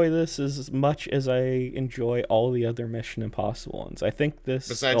enjoy this as much as I enjoy all the other Mission Impossible ones. I think this,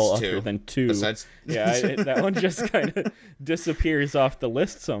 Besides well, other 2. than two, Besides yeah, that one just kind of disappears off the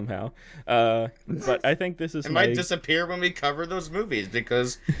list somehow. But I think this is it might my disappear when we cover those movies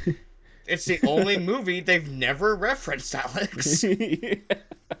because it's the only movie they've never referenced, Alex.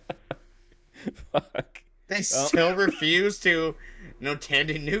 fuck. They Well, still refuse to no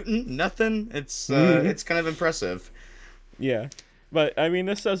Tandy Newton, nothing. mhm. It's kind of impressive. Yeah, but I mean,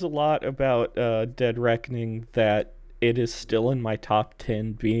 this says a lot about Dead Reckoning that it is still in my top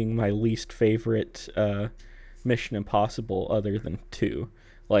 10, being my least favorite Mission Impossible other than 2.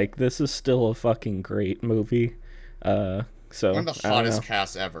 Like, this is still a fucking great movie. One So of the I don't hottest know.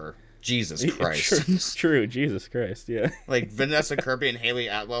 casts ever. Jesus True, Christ. true, Jesus Christ, yeah. Like Vanessa Kirby and Haley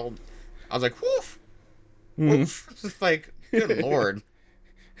Atwell. I was like, woof, Mhm. woof. It's like, good lord.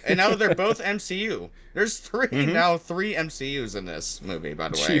 And now they're both MCU. There's three Mhm. now, three MCUs in this movie, by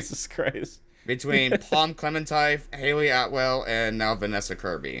the way. Jesus Christ. Between Palm Clementine, Haley Atwell, and now Vanessa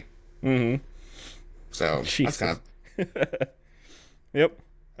Kirby. Mhm. So that's kind Jesus. of. Yep. I All mean,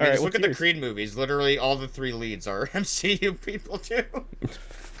 right, just look what's at the yours? Creed movies. Literally, all the three leads are MCU people too.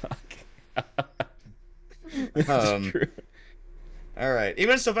 Fuck. It's Um. true. All right.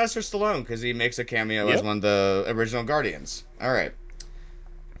 Even Sylvester Stallone, because he makes a cameo as Yep. one of the original Guardians. All right.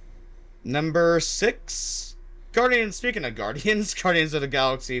 Number 6. Guardians. Speaking of Guardians, Guardians of the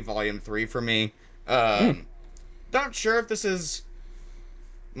Galaxy Volume 3 for me. Mm. Not sure if this is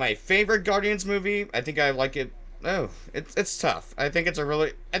my favorite Guardians movie. I think I like it. Oh, it's tough. I think it's a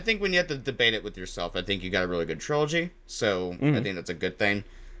really. I think when you have to debate it with yourself, I think you got a really good trilogy. So I Mm. think that's a good thing.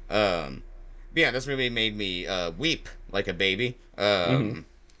 Um, but yeah, this movie made me weep like a baby. Mhm.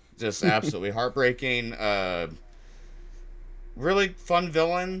 Just absolutely heartbreaking. Really fun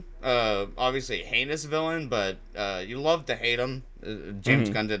villain. Obviously heinous villain, but you love to hate him. James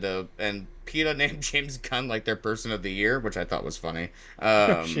Mhm. Gunn did and PETA named James Gunn like their person of the year, which I thought was funny.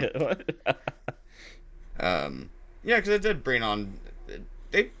 Oh Um, shit. What? um, yeah, because it did bring on.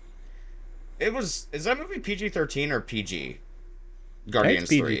 They it was is that movie PG-13 or PG? It's Guardians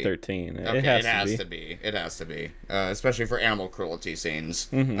PG 3. 13. It Okay, it has to has be. to be. It has to be. Especially for animal cruelty scenes.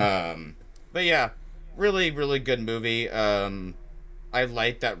 Mhm. But yeah, really, really good movie. I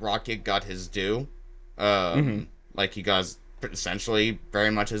like that Rocket got his due. Mhm. Like he got essentially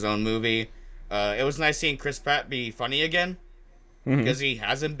very much his own movie. It was nice seeing Chris Pratt be funny again Mhm. because he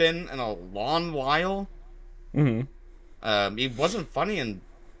hasn't been in a long while. Mhm. He wasn't funny in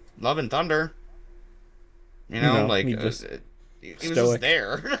Love and Thunder. You know, No, like he just he was just stoic.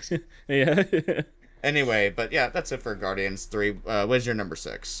 there. Yeah. Anyway, but yeah, that's it for Guardians 3. What's your number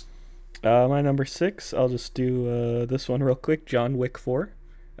 6? My number 6. I'll just do this one real quick. John Wick 4.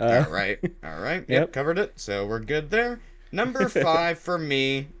 Uh, All right. All right. Yep, yep. covered it. So we're good there. Number 5 for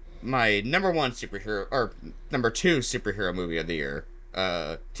me, my number 1 superhero or number 2 superhero movie of the year.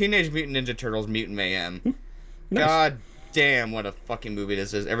 Teenage Mutant Ninja Turtles Mutant Mayhem. Nice. God damn, what a fucking movie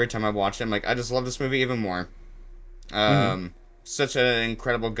this is. Every time I watch it, I'm like, I just love this movie even more. Mhm. Such an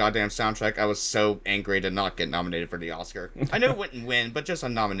incredible goddamn soundtrack. I was so angry to not get nominated for the Oscar. I know it wouldn't win, but just a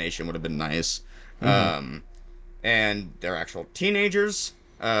nomination would have been nice. Mhm. Um, and they're actual teenagers.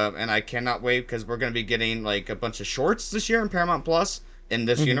 And I cannot wait because we're going to be getting like a bunch of shorts this year in Paramount Plus in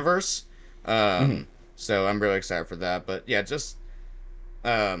this Mhm. universe. Mhm. So I'm really excited for that. But yeah, just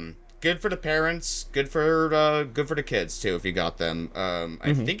good for the parents, good for the kids too if you got them. I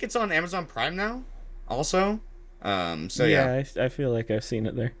Mhm. think it's on Amazon Prime now, also. So yeah, Yeah, I feel like I've seen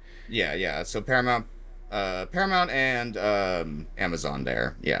it there. yeah. So Paramount and Amazon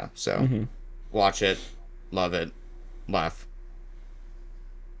there. Yeah. So Mhm. watch it, love it, laugh.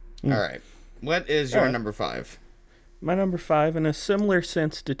 All Mm. right. What is All your right. number 5? My number 5, in a similar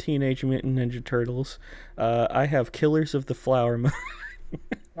sense to Teenage Mutant Ninja Turtles, I have Killers of the Flower Moon.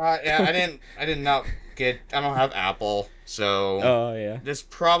 Yeah, I did not get. I don't have Apple, so Oh yeah. this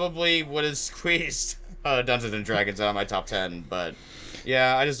probably would have squeezed Dungeons and Dragons out of my top 10. But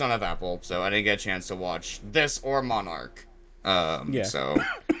yeah, I just don't have Apple, so I didn't get a chance to watch this or Monarch. Yeah. So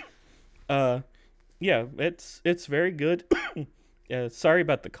Uh, Yeah, it's very good. Sorry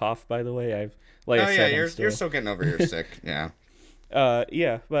about the cough, by the way. Like I Oh yeah, said, I'm you're still still getting over your sick. Yeah.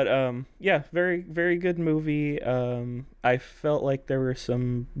 yeah, but yeah, very very good movie. I felt like there were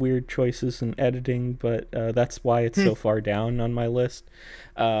some weird choices in editing, but that's why it's so far down on my list.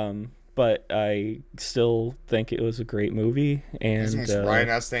 But I still think it was a great movie, That's the and most Ryan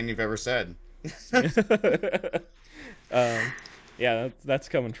ass thing you've ever said. um yeah, that's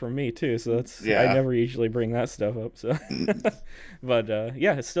coming from me too, so that's I Yeah. never usually bring that stuff up, so but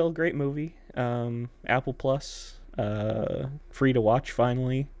yeah, it's still a great movie. Apple Plus, free to watch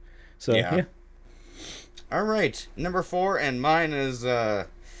finally. So Yeah. yeah. All right. Number four, and mine is oh,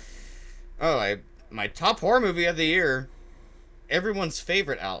 my top horror movie of the year. Everyone's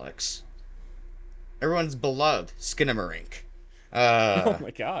favorite Alex. Everyone's beloved Skinamarink. Oh Uh,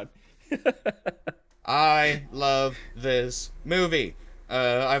 my god. I love this movie.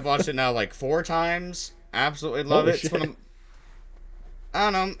 I've watched it now like four times. Absolutely love Holy it. It's one shit. of I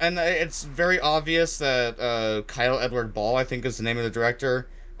don't know, and it's very obvious that Kyle Edward Ball, I think is the name of the director.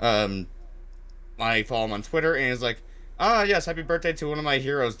 Um, I follow him on Twitter, and he's like, "Ah, yes, happy birthday to one of my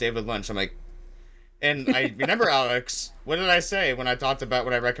heroes, David Lynch." I'm like, and I remember Alex. What did I say when I talked about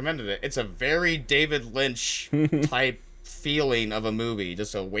when I recommended it? It's a very David Lynch type feeling of a movie,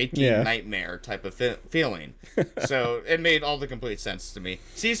 just a waking Yeah. nightmare type of feeling. So it made all the complete sense to me.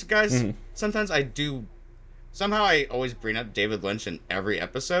 See, guys, Mhm. sometimes I do. Somehow I always bring up David Lynch in every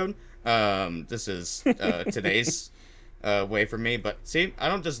episode. This is today's way for me, but see, I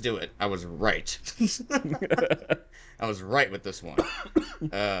don't just do it. I was right. I was right with this one.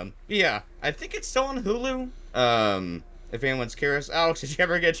 Yeah, I think it's still on Hulu. If anyone's curious, Alex, did you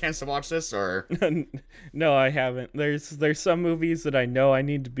ever get a chance to watch this? Or No, I haven't. There's some movies that I know I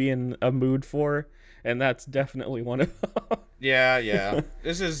need to be in a mood for, and that's definitely one of yeah, yeah,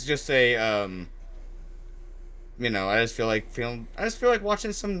 this is just a I just feel like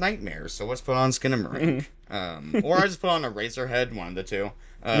watching some nightmares. So let's put on Skinamarink. them. Or I just put on a Razorhead, one of the two.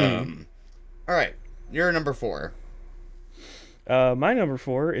 Mhm. All right, you're number four. My number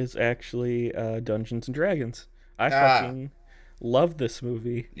four is actually Dungeons and Dragons. I Ah, fucking love this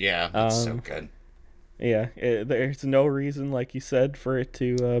movie. yeah, it's so Um, good. yeah, there's no reason, like you said, for it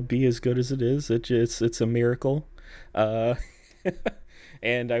to be as good as it is. It's a miracle, uh,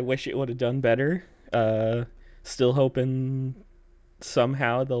 and I wish it would have done better. Still hoping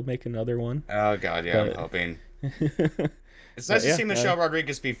somehow they'll make another one, Oh God, yeah, I'm but hoping. It's nice but to yeah, see Michelle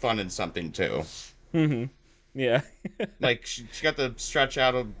Rodriguez be fun in something too. hmm yeah, Like she got to stretch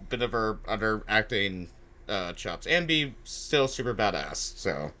out a bit of her other acting chops and be still super badass.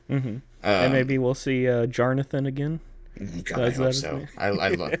 So, hmm and um, maybe we'll see Jarnathan again. God, I Is hope that his so. name? I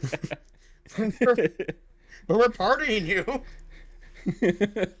love, but we're partying you.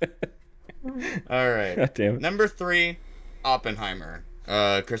 All right, God damn it! number three, Oppenheimer.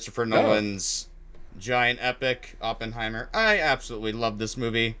 Christopher Oh. Nolan's giant epic, Oppenheimer. I absolutely love this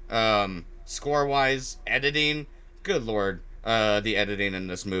movie. Score wise, editing, good lord, the editing in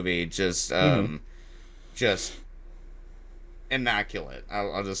this movie hmm just immaculate.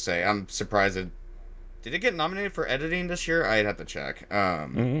 I'll just say I'm surprised it did it get nominated for editing this year. I'd have to check.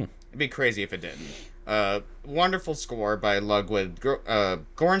 hmm It'd be crazy if it didn't. Wonderful score by Ludwig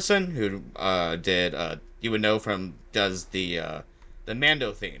Göransson, who did you would know from does the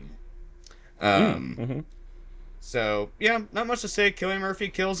Mando theme. Um, hmm so yeah, not much to say. Cillian Murphy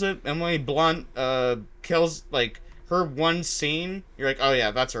kills it. Emily Blunt kills like her one scene. You're like, oh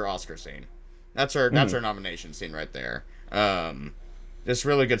yeah, that's her Oscar scene. That's hmm her nomination scene right there. Just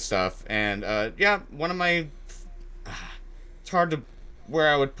really good stuff. And yeah, one of my it's hard to where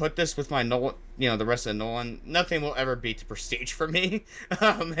I would put this with my Nolan, the rest of Nolan. Nothing will ever beat Prestige for me.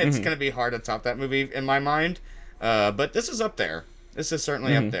 It's hmm gonna be hard to top that movie in my mind. But this is up there. This is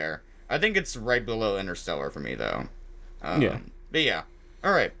certainly up hmm there. I think it's right below Interstellar for me though. Yeah. But yeah.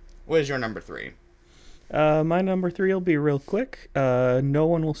 All right. What is your number three? My number three will be real quick. No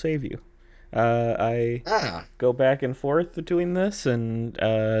one will save you. I Ah. go back and forth between this, and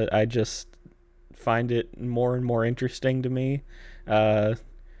I just find it more and more interesting to me. Uh,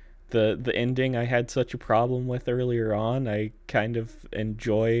 the ending I had such a problem with earlier on. I kind of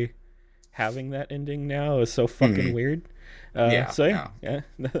enjoy having that ending now. It's so fucking Hmm. weird. Yeah. So Yeah. yeah,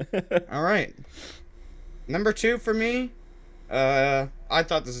 All right. Number two for me. I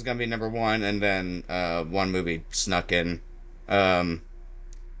thought this was gonna be number one, and then one movie snuck in. Um,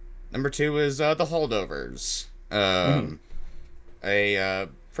 Number two is The Holdovers. hmm A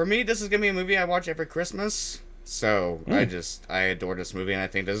For me, this is gonna be a movie I watch every Christmas. So mm, I adore this movie, and I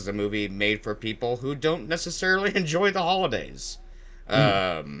think this is a movie made for people who don't necessarily enjoy the holidays. mm,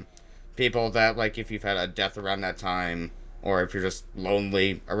 Um, people that like if you've had a death around that time, or if you're just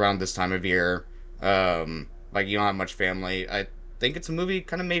lonely around this time of year, like you don't have much family, I think it's a movie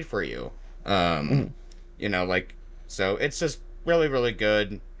kind of made for you. Um, Hmm. like so it's just really really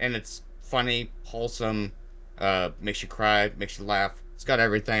good, and it's funny, wholesome, makes you cry, makes you laugh. It's got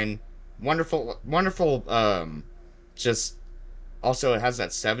everything. Wonderful, wonderful. Just also it has that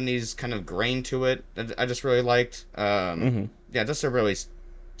 70s kind of grain to it that I just really liked. Hmm. Yeah, just a really,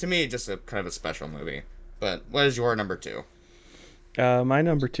 to me, just a kind of a special movie. But what is your number two? My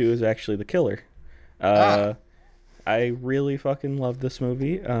number two is actually The Killer. Ah, Uh, I really fucking love this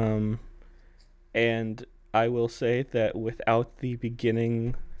movie. And I will say that without the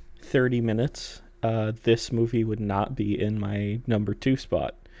beginning 30 minutes, this movie would not be in my number two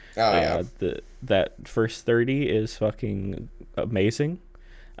spot. oh yeah, The that first 30 is fucking amazing.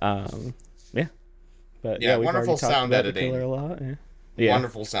 Yeah, but yeah. yeah, we've already Wonderful talked sound about The Killer editing. a lot. Yeah, yeah.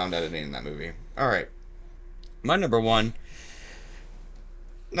 Wonderful sound editing in that movie. All right, my number one.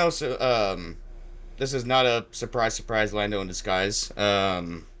 No, so this is not a surprise, surprise, Lando in disguise.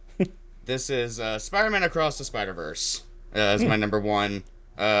 This is Spider-Man Across the Spider-Verse. Is Hmm, my number one.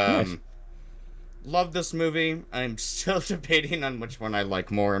 nice. Um, love this movie. I'm still debating on which one I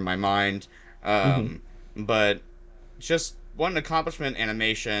like more in my mind. Hmm. Um, but just one accomplishment,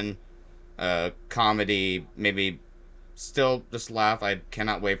 animation, comedy, maybe still just laugh. I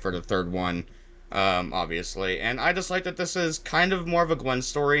cannot wait for the third one, obviously. And I just like that this is kind of more of a Gwen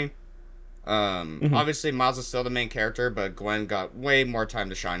story. Hmm. Obviously Miles is still the main character, but Gwen got way more time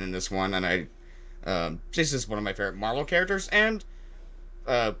to shine in this one, and this is one of my favorite Marvel characters. And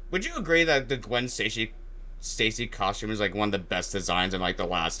would you agree that the Gwen Stacy costume is like one of the best designs in like the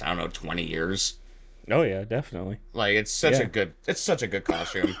last, I don't know, 20 years? Oh yeah, definitely. Like Yeah. it's such a good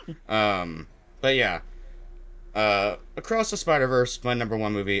costume. Um, but yeah, Across the Spider-Verse, my number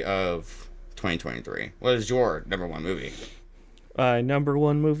one movie of 2023. What is your number one movie? Number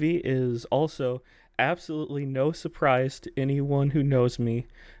one movie is also absolutely no surprise to anyone who knows me.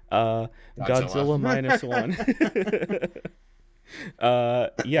 Godzilla. Godzilla minus one.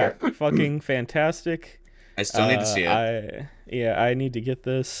 Yeah, fucking fantastic. I still need to see it. I need to get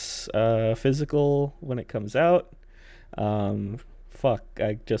this physical when it comes out. Fuck,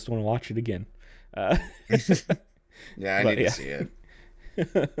 I just want to watch it again. Uh, Yeah, I but need to yeah. see it.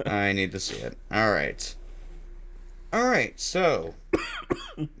 I need to see it. All right. All right. So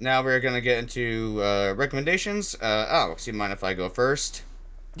now we're gonna get into recommendations. Alex, you mind if I go first?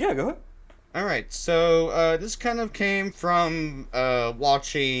 Yeah, go ahead. All right. So this kind of came from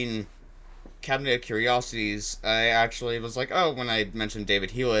watching Cabinet of Curiosities. I actually was like, oh, when I mentioned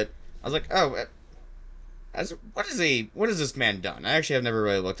David Hewlett, I was like, oh, what has this man done? I actually have never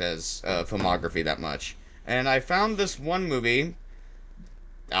really looked at his filmography that much, and I found this one movie.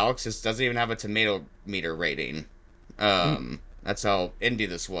 Alex, this doesn't even have a tomato meter rating. Mm, That's how indie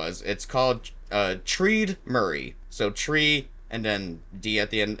this was. It's called Treed Murray. So tree and then D at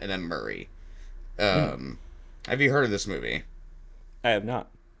the end and then Murray. mm. Um, have you heard of this movie? I have not.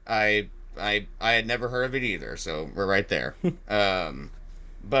 I had never heard of it either, so we're right there. Um,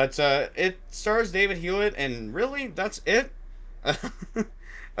 but it stars David Hewlett, and really that's it.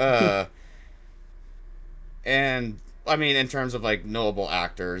 uh, and I mean in terms of like knowable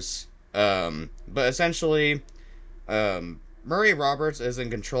actors, but essentially, Murray Roberts is in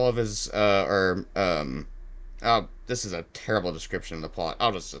control of his or oh, this is a terrible description of the plot.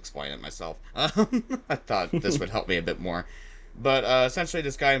 I'll just explain it myself. I thought this would help me a bit more. But essentially,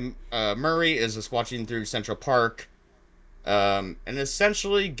 this guy Murray is just watching through Central Park, and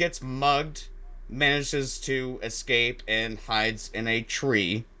essentially gets mugged, manages to escape, and hides in a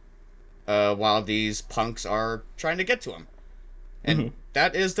tree while these punks are trying to get to him. And Hmm.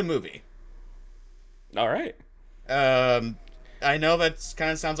 that is the movie. All right. Um, I know that kind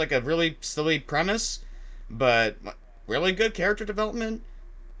of sounds like a really silly premise, but really good character development.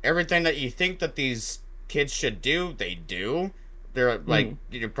 Everything that you think that these kids should do, they do. They're like, Mm,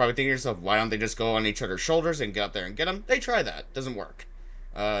 you're probably thinking to yourself, why don't they just go on each other's shoulders and get up there and get them? They try that, doesn't work.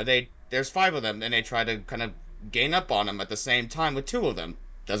 There's five of them, and they try to kind of gain up on them at the same time with two of them,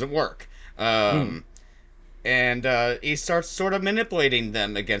 doesn't work. mm, Um, and he starts sort of manipulating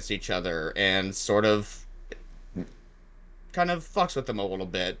them against each other, and sort of kind of fucks with them a little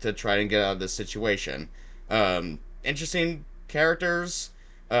bit to try and get out of this situation. Interesting characters.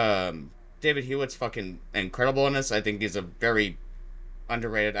 David Hewitt's fucking incredible in this. I think he's a very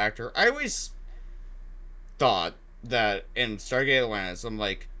underrated actor. I always thought that in Stargate Atlantis, I'm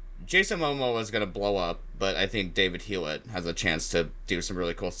like, Jason Momoa is gonna blow up, but I think David Hewitt has a chance to do some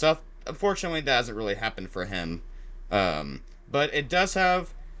really cool stuff. Unfortunately, that hasn't really happened for him. But it does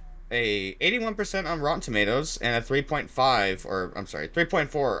have a 81% on Rotten Tomatoes and a 3.5, or I'm sorry,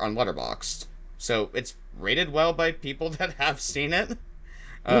 3.4 on Letterboxd. So it's rated well by people that have seen it.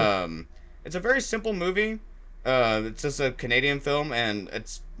 Mm, Um, it's a very simple movie. It's just a Canadian film, and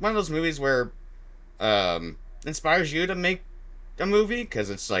it's one of those movies where inspires you to make a movie because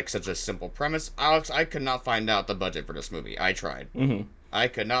it's like such a simple premise. Alex, I could not find out the budget for this movie. I tried. mm-hmm, I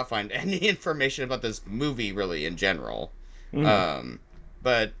could not find any information about this movie really in general. mm-hmm. Um,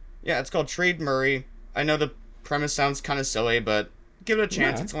 but yeah, it's called Treed Murray. I know the premise sounds kind of silly, but give it a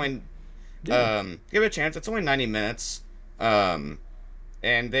chance. Nah, It's only yeah. give it a chance. It's only 90 minutes. Um,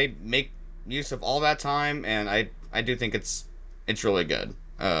 and they make use of all that time, and I do think it's really good.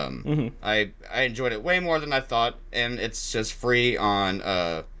 Mm-hmm. I enjoyed it way more than I thought, and it's just free on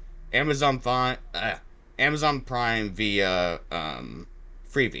Amazon Fine, Amazon Prime via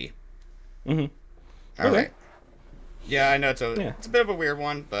Freevee. Mm-hmm. All Okay. right. Yeah, I know Yeah. it's a bit of a weird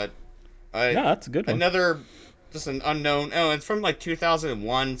one, but No, that's a good one. another just an unknown. Oh, it's from like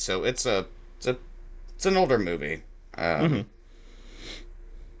 2001, so it's a it's an older movie. Mm-hmm.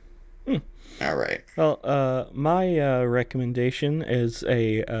 Um, all right. Well, my recommendation is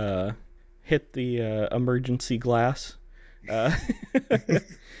a hit the emergency glass. Uh,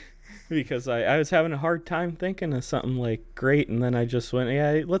 because I was having a hard time thinking of something like great, and then I just went,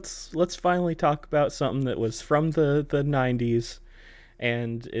 yeah, let's finally talk about something that was from the 90s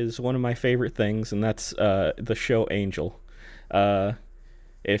and is one of my favorite things, and that's the show Angel. Uh,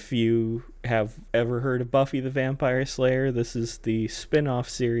 if you have ever heard of Buffy the Vampire Slayer, this is the spin-off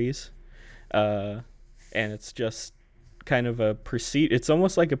series, uh, and it's just kind of a it's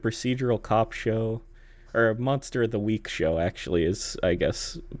almost like a procedural cop show, or a Monster of the Week show, actually, is, I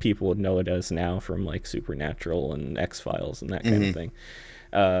guess people would know it as now, from like Supernatural and X-Files and that kind of Mm-hmm. thing.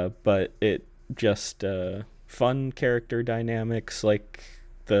 But it just fun character dynamics like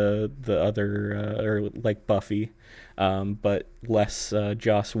the other, or like Buffy, but less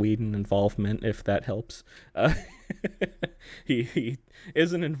Joss Whedon involvement, if that helps. Uh, he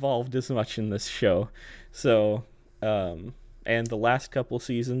isn't involved as much in this show, so and the last couple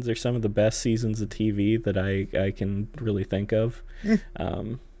seasons are some of the best seasons of TV that I can really think of.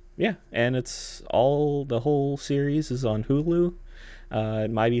 Um, yeah, and the whole series is on Hulu.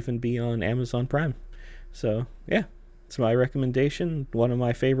 It might even be on Amazon Prime. So yeah, it's my recommendation. One of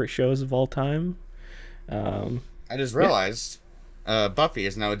my favorite shows of all time. Um, I just yeah, realized Buffy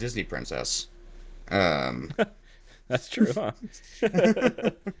is now a Disney princess. Um, that's true, huh?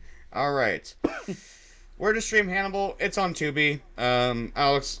 all right. Where to stream Hannibal? It's on Tubi.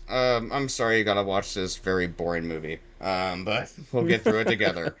 Alex, I'm sorry you gotta watch this very boring movie. But we'll get through it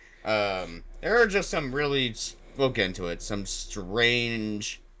together. There are just some really, we'll get into it, some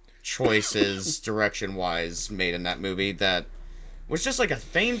strange choices direction-wise made in that movie that was just like a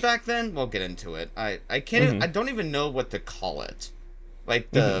thing back then. We'll get into it. I can't, Mm-hmm. I don't even know what to call it.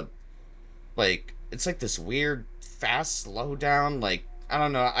 Like Mm-hmm. like it's like this weird fast slow down, like I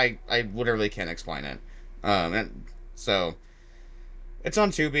don't know, I literally can't explain it. And so it's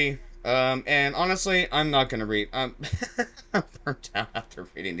on Tubi. And honestly, I'm not gonna read. I'm burnt out after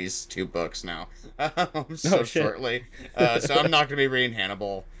reading these two books now, Oh so shit. shortly. So I'm not gonna be reading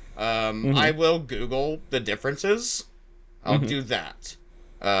Hannibal. I Mm-hmm. will Google the differences. I'll Mm-hmm. do that.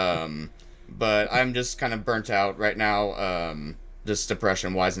 Um, but I'm just kind of burnt out right now. Just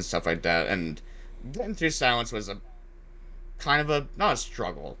depression wise and stuff like that. And getting through Silence was a kind of a not a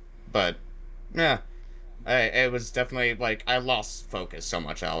struggle, but yeah, it was definitely like I lost focus so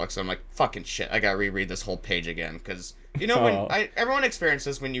much, Alex. I'm like, fucking shit, I gotta reread this whole page again. Because, you know, when Oh everyone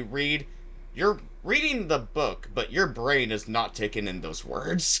experiences when you read, you're reading the book, but your brain is not taking in those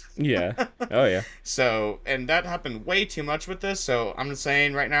words. yeah. Oh yeah. So, and that happened way too much with this. So I'm just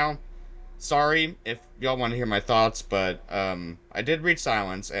saying right now, sorry if y'all want to hear my thoughts, but I did read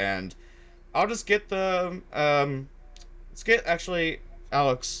Silence, and I'll just get the let's get actually,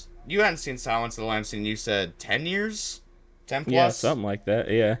 Alex, you hadn't seen Silence of the Lambs, and you said 10 years, 10 Yeah, plus. something like that.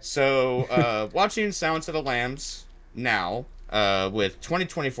 Yeah. So watching Silence of the Lambs now with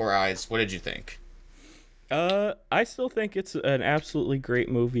 2024 eyes, what did you think? I still think it's an absolutely great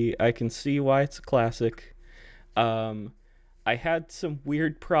movie. I can see why it's a classic. Um, I had some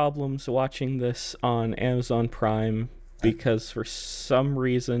weird problems watching this on Amazon Prime because for some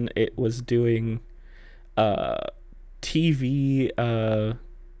reason it was doing uh TV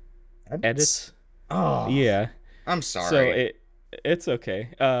Edits? edits. Oh, Yeah. I'm So sorry. it's okay.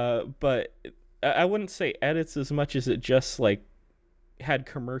 But I wouldn't say edits as much as it just like had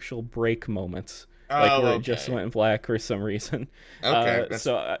commercial break moments, like Oh, where it just okay. went black for some reason. Okay, that's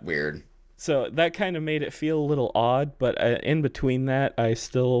So weird. So that kind of made it feel a little odd, but in between that, I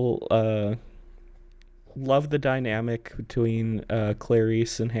still love the dynamic between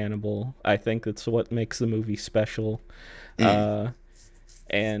Clarice and Hannibal. I think that's what makes the movie special. Mm. Uh,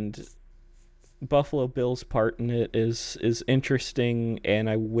 and Buffalo Bill's part in it is interesting, and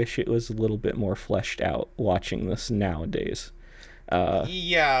I wish it was a little bit more fleshed out watching this nowadays. Uh,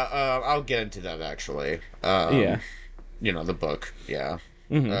 Yeah, I'll get into that actually. yeah. The book, yeah,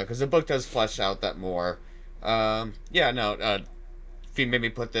 Mm-hmm. because the book does flesh out that more. Yeah, no. If you made me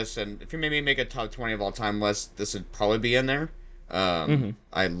put this in, if you made me make a top 20 of all time list, this would probably be in there. Mm-hmm.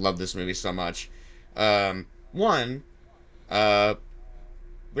 I love this movie so much. One, uh,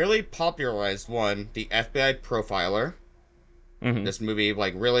 really popularized the FBI profiler. Mm-hmm. This movie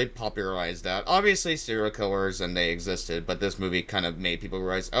like really popularized that. Obviously, serial killers and they existed, but this movie kind of made people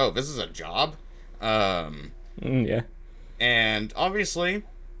realize, oh, this is a job. Um, Yeah. and obviously,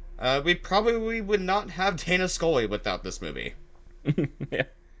 we probably would not have Dana Scully without this movie. Yeah.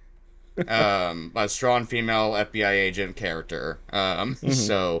 A strong female FBI agent character.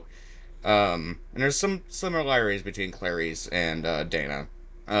 Mm-hmm. And there's some similarities between Clarice and Dana.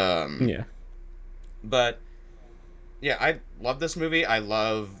 Um, Yeah. but yeah, I love this movie. I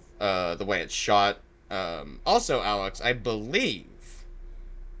love the way it's shot. Also, Alex, I believe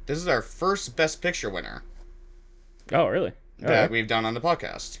this is our first Best Picture winner Oh, really? that Okay. we've done on the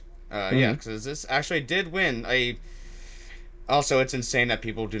podcast. Yeah, Mm-hmm. because this actually did win a. Also, it's insane that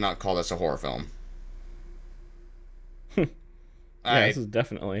people do not call this a horror film. Yeah, this I is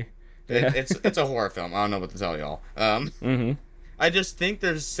definitely. it, Yeah. it's a horror film. I don't know what to tell y'all. Mm-hmm. I just think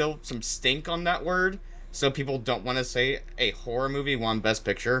there's still some stink on that word, so people don't want to say a horror movie won Best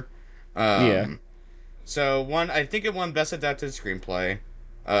Picture. Yeah. Um, so I think it won Best Adapted Screenplay,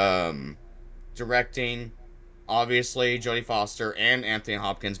 um, directing. Obviously, Jodie Foster and Anthony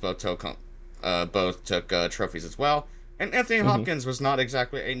Hopkins both took trophies as well. And Anthony Mm-hmm. Hopkins was not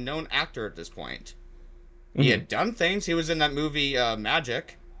exactly a known actor at this point. He Mm-hmm. had done things. He was in that movie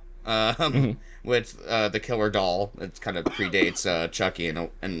Magic, um, Mm-hmm. with the killer doll. It kind of predates Chucky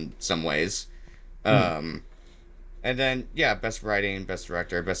in some ways. Mm-hmm. Um, and then yeah, best writing, best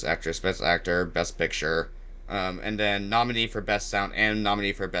director, best actress, best actor, best picture, and then nominee for best sound and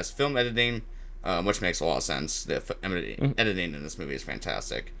nominee for best film editing, which makes a lot of sense. The Mm-hmm. editing in this movie is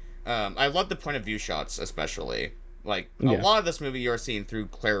fantastic. I love the point of view shots, especially. Like a Yeah. lot of this movie, you're seeing through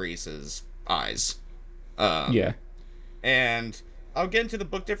Clarice's eyes. Yeah. Um, and I'll get into the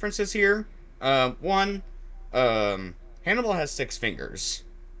book differences here. One, Hannibal has 6 fingers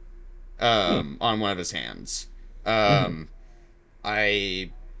Hmm. on one of his hands. Mm-hmm. Um, I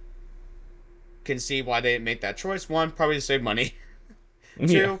can see why they make that choice. One, probably to save money. Yeah.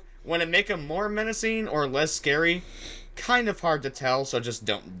 Two, when it make him more menacing or less scary, kind of hard to tell, so just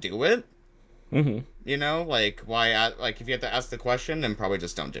don't do it. Mm-hmm. Like why? Like if you have to ask the question, then probably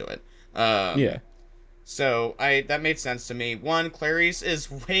just don't do it. Um, Yeah. So I that made sense to me. One, Clarice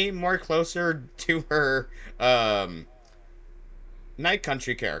is way more closer to her um Night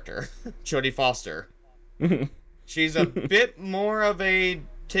Country character, Jodie Foster. Mm-hmm. She's a bit more of a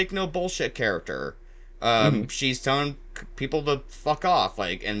take no bullshit character. Mm-hmm. She's telling people to fuck off,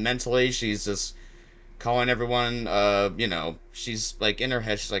 like, and mentally she's just calling everyone. She's like in her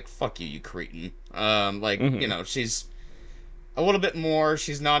head, she's like, "Fuck you, you cretin." Mm-hmm. She's a little bit more.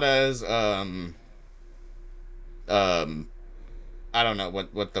 She's not as um I don't know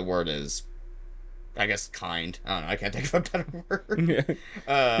what the word is. I guess kind. I don't know. I can't think of a better word.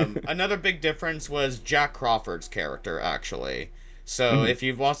 Yeah. Another big difference was Jack Crawford's character, actually. So Mm-hmm. if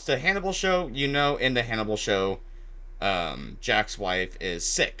you've watched the Hannibal show, in the Hannibal show, Jack's wife is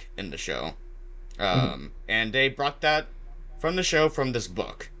sick in the show. Mm-hmm. And they brought that from the show from this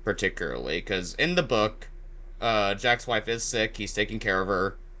book, particularly, because in the book, Jack's wife is sick. He's taking care of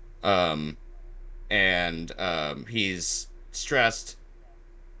her. Um, and he's stressed,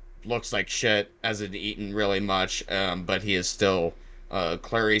 looks like shit, hasn't eaten really much, but he is still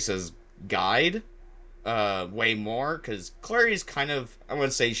Clarice's guide, way more, because Clarice kind of, I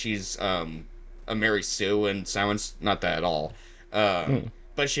would say she's a Mary Sue in Silence, not that at all. Um,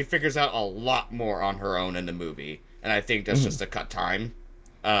 but she figures out a lot more on her own in the movie, and I think that's Mm-hmm. just to cut time,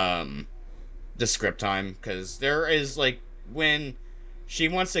 um, the script time, because there is, like, when she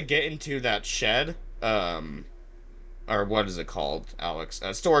wants to get into that shed, or what is it called, Alex?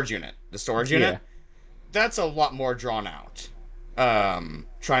 Storage unit. The storage unit. Yeah. That's a lot more drawn out.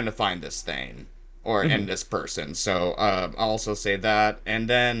 Trying to find this thing Mm-hmm. and this person. So I'll also say that, and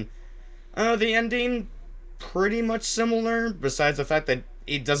then the ending pretty much similar. Besides the fact that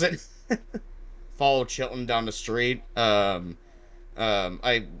he doesn't follow Chilton down the street.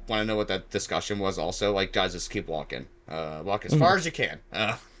 I want to know what that discussion was also. Like, guys, just keep walking. Walk as Mm-hmm. far as you can.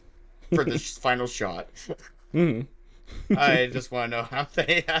 For the final shot. Mm-hmm. I just want to know how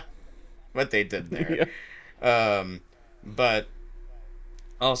they what they did there. Yeah. Um, but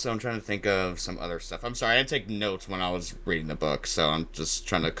also I'm trying to think of some other stuff. I'm sorry, I didn't take notes when I was reading the book, so I'm just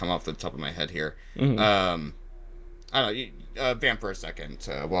trying to come off the top of my head here. Mm-hmm. Um, I don't know. Vamp for a second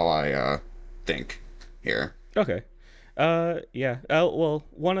while I think here. Okay. Yeah. Well,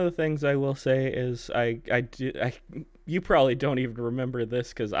 one of the things I will say is you probably don't even remember this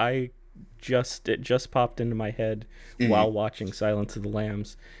because it just popped into my head Mm. while watching Silence of the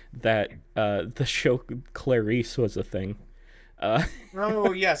Lambs that the show Clarice was a thing. Uh,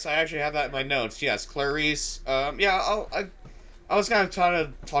 Oh yes, I actually have that in my notes. Yes, Clarice. Yeah, I was kind of trying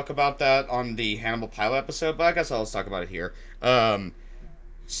to talk about that on the Hannibal pilot episode, but I guess I'll just talk about it here.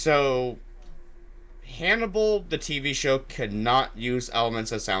 So Hannibal, the TV show, could not use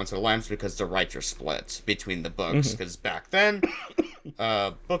elements of Silence of the Lambs because the rights are split between the books. mhm. Because back then,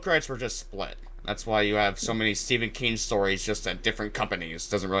 book rights were just split. That's why you have so many Stephen King stories just at different companies.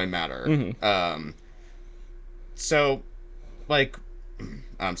 Doesn't really matter. Mhm. So like,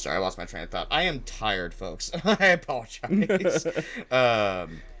 I'm sorry, I lost my train of thought. I am tired, folks. I apologize.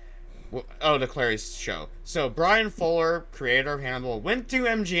 Um, oh, the Clary's show. So Brian Fuller, creator of Hannibal, went to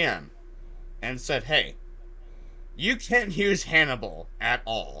MGM and said, "Hey, you can't use Hannibal at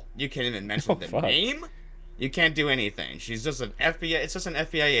all. You can't even Oh mention the fuck. name. You can't do anything. She's just an FBI. It's just an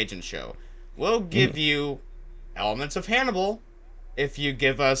FBI agent show. We'll give Mhm. you elements of Hannibal if you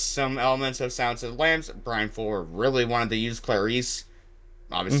give us some elements of Silence of the Lambs." Brian Fuller really wanted to use Clarice,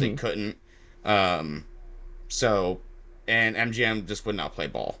 obviously Mhm. couldn't. Um, so, and MGM just would not play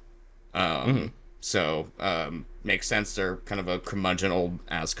ball. Mhm. Makes sense. They're kind of a curmudgeon old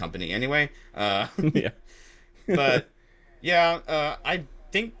ass company anyway. Yeah. But yeah, I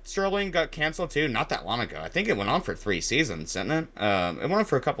think Sterling got canceled too not that long ago. I think it went on for 3 seasons, didn't it? It went on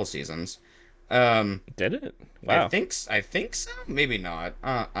for a couple seasons. Um, Did it? Wow. I think so. Maybe not.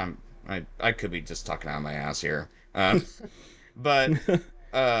 I could be just talking out of my ass here. But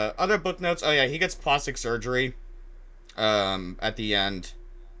other book notes. Oh yeah, he gets plastic surgery. At the end.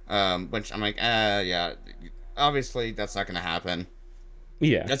 Which I'm like, yeah. Obviously, that's not gonna happen.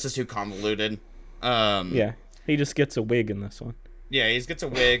 Yeah. That's just too convoluted. Um, Yeah. He just gets a wig in this one. yeah, he gets a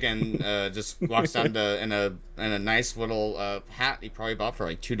wig and just walks down to in a nice little hat he probably bought for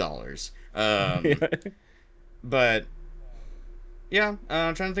like $2. Yeah. But yeah,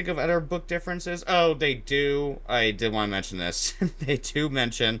 I'm trying to think of other book differences. Oh, they do. I did want to mention this. They do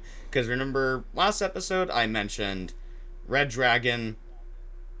mention because remember last episode I mentioned Red Dragon.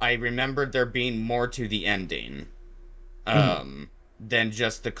 I remembered there being more to the ending Mhm. than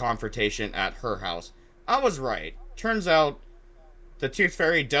just the confrontation at her house. I was right. Turns out the Tooth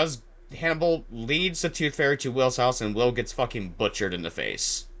Fairy does. Hannibal leads the Tooth Fairy to Will's house, and Will gets fucking butchered in the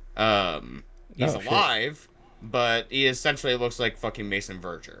face. He's Oh shit. alive, but he essentially looks like fucking Mason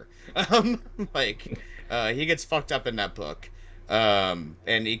Verger. Um, like, he gets fucked up in that book. And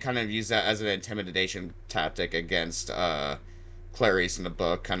he kind of used that as an intimidation tactic against Clarice in the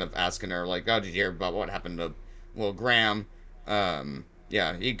book, kind of asking her like, "Oh, did you hear about what happened to Will Graham?"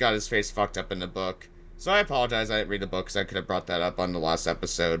 Yeah, he got his face fucked up in the book. So I apologize, I didn't read the book because I could have brought that up on the last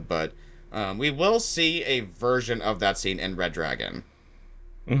episode, but we will see a version of that scene in Red Dragon,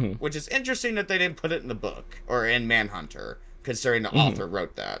 Mhm. which is interesting that they didn't put it in the book or in Manhunter, considering the Mhm. author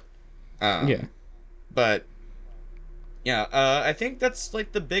wrote that. Yeah. Um, but yeah, I think that's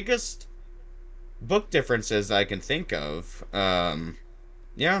like the biggest book differences I can think of.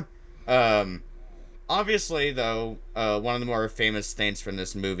 Yeah. Um, Obviously, though, one of the more famous things from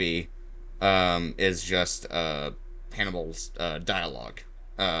this movie is just Hannibal's dialogue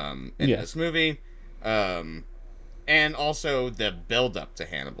in Yeah. this movie. Um, and also the build up to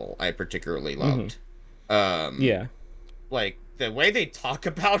Hannibal, I particularly Mhm. loved. Um, Yeah. like the way they talk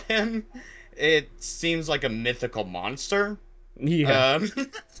about him, it seems like a mythical monster. Yeah. Um,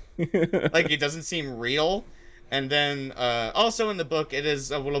 like it doesn't seem real. And then also in the book, it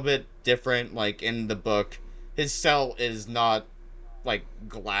is a little bit different. Like in the book, his cell is not like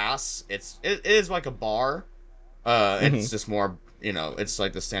glass. It is like a bar. Mhm. It's just more, it's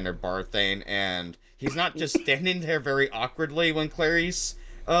like the standard bar thing, and he's not just standing there very awkwardly when Clarice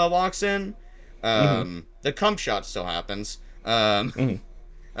walks in. Mhm. The cum shot still happens. Um, Mhm.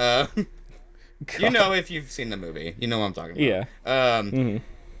 uh, God. if you've seen the movie, you know what I'm talking about. Yeah. Mhm.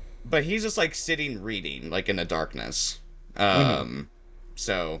 But he's just like sitting reading, like in the darkness. Mhm. Um,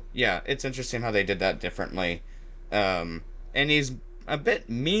 so yeah, it's interesting how they did that differently. Um, and he's a bit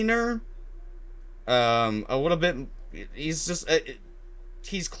meaner. A little bit. He's just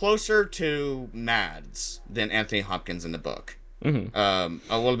he's closer to Mads than Anthony Hopkins in the book. Mm-hmm.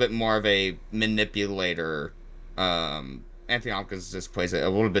 A little bit more of a manipulator. Anthony Hopkins just plays it a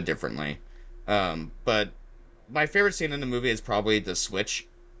little bit differently. But my favorite scene in the movie is probably the switch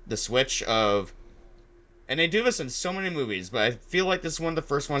of, and they do this in so many movies, but I feel like this is one of the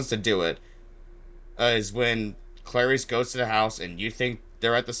first ones to do it. Is when Clarice goes to the house and you think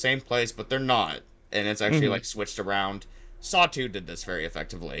they're at the same place, but they're not, and it's actually Mm-hmm. like switched around. Saw 2 did this very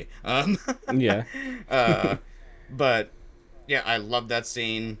effectively. Yeah. uh, but yeah, I love that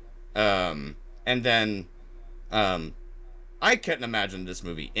scene. And then um, I couldn't imagine this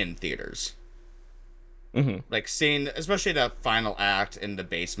movie in theaters. Mm-hmm. Like seeing, especially that final act in the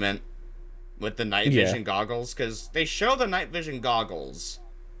basement with the night Yeah. vision goggles, because they show the night vision goggles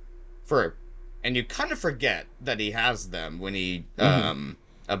for, and you kind of forget that he has them when he Mm-hmm.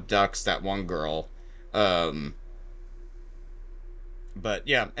 abducts that one girl. Um, but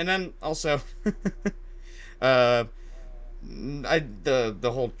yeah, and then also, uh,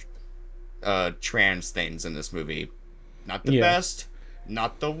 the whole trans things in this movie, not the Yeah. best,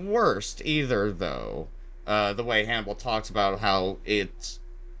 not the worst either though. The way Hannibal talks about how he's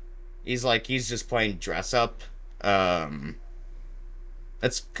just playing dress up. Um,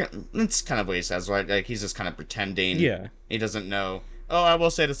 that's kind of what he says, right? Like he's just kind of pretending. Yeah. He doesn't know. Oh, I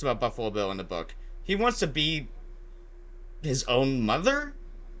will say this about Buffalo Bill in the book. He wants to be his own mother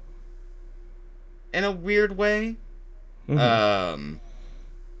in a weird way. Mm-hmm. Um,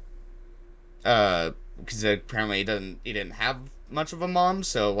 because apparently he didn't have much of a mom,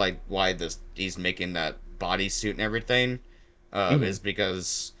 so like why this he's making that bodysuit and everything, Mm-hmm. is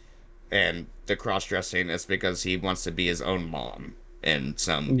because, and the cross dressing is because he wants to be his own mom in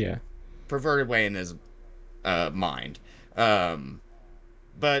some Yeah. perverted way in his mind. Um,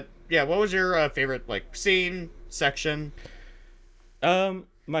 but yeah, what was your favorite like scene section?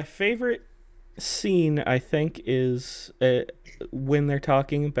 My favorite scene, I think, is when they're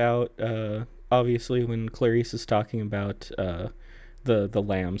talking about, obviously, when Clarice is talking about the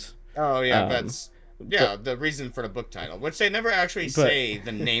lambs. Oh yeah, Um, that's yeah but the reason for the book title, which they never actually but say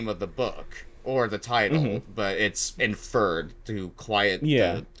the name of the book or the title, mhm, but it's inferred to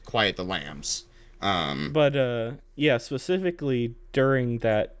yeah, quiet the lambs. Um, but yeah, specifically during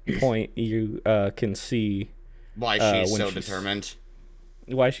that point, you can see why she's when so she's determined.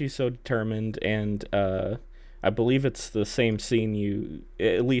 why she's so determined, and I believe it's the same scene you,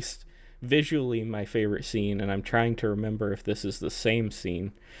 at least visually, my favorite scene, and I'm trying to remember if this is the same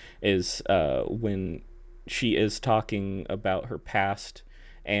scene, is when she is talking about her past,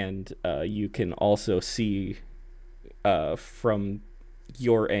 and you can also see from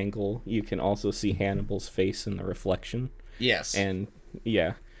your angle, you can also see Hannibal's face in the reflection, Yes. and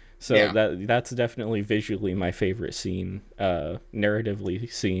yeah. So Yeah. that's definitely visually my favorite scene.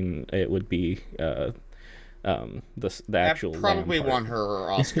 Narratively scene, it would be the That actual lamb probably part. won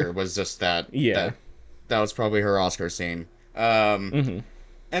her Oscar, was just Yeah. that was probably her Oscar scene. Um, Mm-hmm.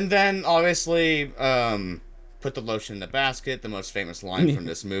 and then obviously put the lotion in the basket, the most famous line from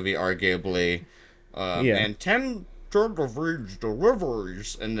this movie, arguably. Yeah. And 10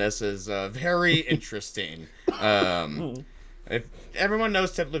 deliveries, and this is very interesting. Um, if everyone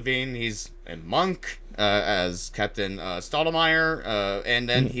knows Ted Levine, he's a monk as Captain Stottlemyre, and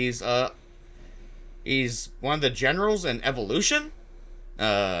then he's one of the generals in Evolution,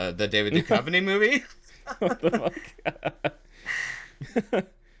 the David Duchovny movie. What the fuck?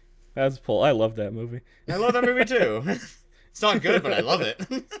 That's pull. I love that movie. I love that movie too. It's not good, but I love it.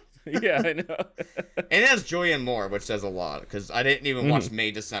 Yeah, I know. And it has Julianne Moore, which says a lot, because I didn't even watch May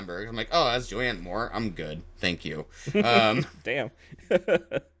December. I'm like, oh, that's Julianne Moore. I'm good, thank you. Um, Damn.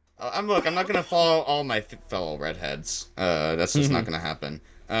 I'm not gonna follow all my fellow redheads. That's just not gonna happen.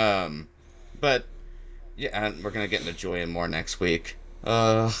 But yeah, and we're gonna get into Julianne Moore next week.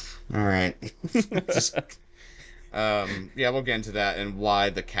 All right. Just yeah, we'll get into that and why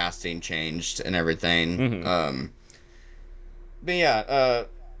the casting changed and everything. But yeah,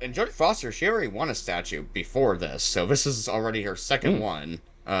 and Jodie Foster, she already won a statue before this, so this is already her second one,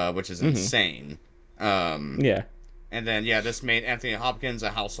 which is insane. Yeah. And then yeah, this made Anthony Hopkins a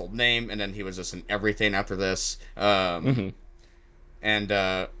household name, and then he was just in everything after this. And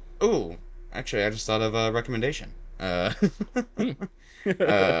ooh, actually, I just thought of a recommendation. Uh,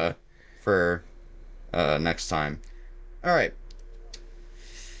 for next time. All right.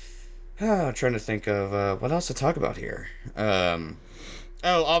 I'm trying to think of what else to talk about here.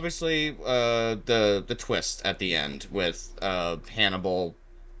 Oh, obviously, the twist at the end with Hannibal,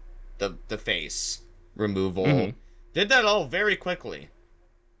 the face removal, did that all very quickly.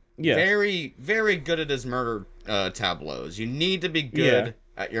 Yes. very, very good at his murder tableaus. You need to be Yeah. good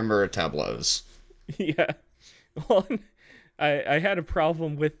at your murder tableaus. Yeah. Well, I had a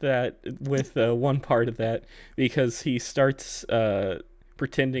problem with that with one part of that because he starts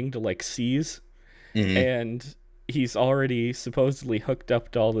pretending to like seize, Hmm. and he's already supposedly hooked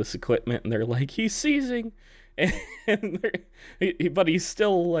up to all this equipment, and they're like he's seizing, and but he's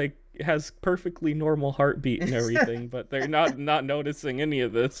still like has perfectly normal heartbeat and everything, but they're not noticing any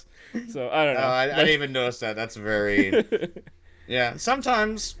of this. So I don't know, I didn't but even notice that. That's very yeah.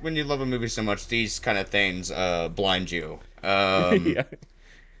 Sometimes when you love a movie so much, these kind of things blind you. yeah.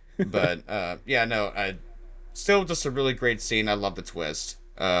 But yeah, no, still just a really great scene. I love the twist.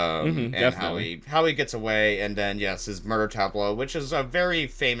 And Definitely. how he gets away, and then yes, his murder tableau, which is a very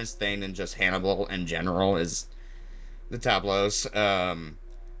famous thing in just Hannibal in general, is the tableaus.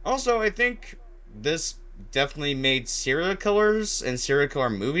 Also, I think this definitely made serial killers and serial killer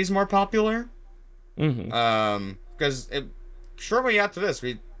movies more popular. Mm-hmm. Because shortly after this,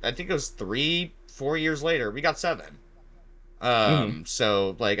 I think it was 3, 4 years later, we got Seven. Mm-hmm.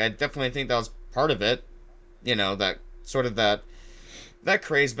 So like I definitely think that was part of it. That sort of that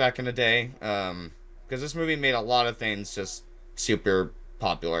craze back in the day. Because this movie made a lot of things just super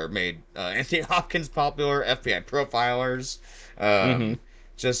popular. Made Anthony Hopkins popular, FBI profilers, Mm-hmm. um,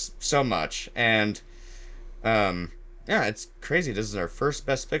 just so much. And um, yeah, it's crazy. This is our first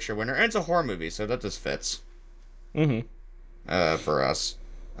Best Picture winner, and it's a horror movie, so that just fits Mm-hmm. for us.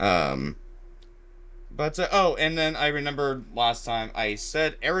 Um, but oh, and then I remembered last time I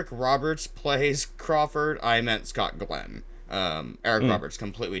said Eric Roberts plays Crawford. I meant Scott Glenn. Eric Mm. Roberts,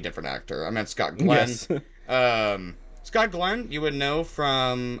 completely different actor. I meant Scott Glenn. Yes. Scott Glenn, you would know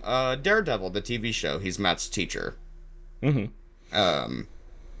from Daredevil, the TV show. He's Matt's teacher. Mm-hmm. Um,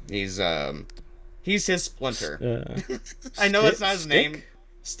 he's he's his Splinter. I know that's Stick. not his name. Stick.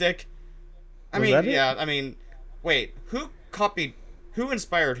 Stick. I Was mean, that it? yeah. I mean, wait. Who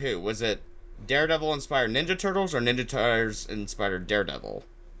inspired who? Was it Daredevil inspired Ninja Turtles or Ninja Turtles inspired Daredevil?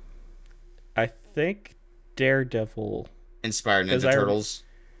 I think Daredevil. Inspired Because Ninja I, Turtles.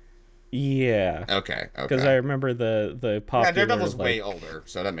 yeah, Okay, because I okay. remember the Yeah, popular Daredevil's way like, older,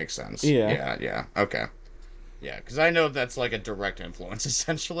 so that makes sense. yeah. Yeah, yeah. Okay. Yeah, because I know that's like a direct influence,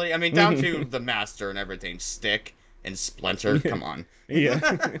 essentially. I mean, down to Mm-hmm. the Master and everything, Stick and Splinter. Come on. Yeah.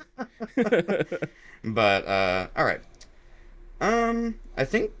 But all right. I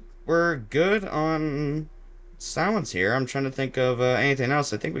think we're good on silence here. I'm trying to think of anything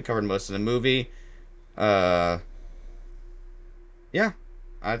else. I think we covered most of the movie. Uh, yeah,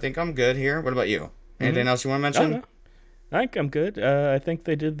 I think I'm good here. What about you? Mm-hmm. Anything else you want to Oh mention? no, I think I'm good. I think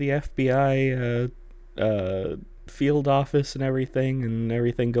they did the FBI field office and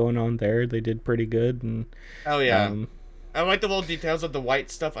everything going on there. They did pretty good, and Oh yeah, um, I like the little details of the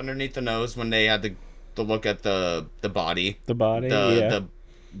white stuff underneath the nose when they had to look at the body, the body. the Yeah. the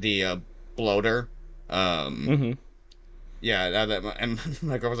the bloater. Um, Mm-hmm. yeah, and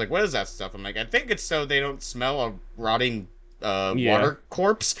my girl was like, "What is that stuff?" I'm like, "I think it's so they don't smell a rotting Yeah. water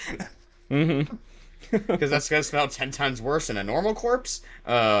corpse." Mm-hmm. Because that's gonna smell 10 times worse than a normal corpse.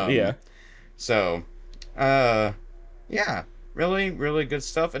 Yeah. So, uh, yeah, really, really good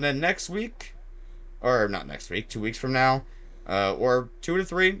stuff. And then next week, or not next week, 2 weeks from now, or 2 to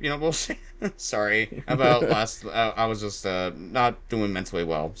 3, we'll see. Sorry about last. I was just not doing mentally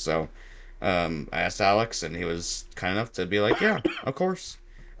well, so I asked Alex, and he was kind enough to be like, "Yeah, of course."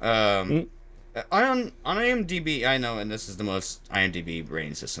 Um, Mm. on IMDb, I know, and this is the most IMDb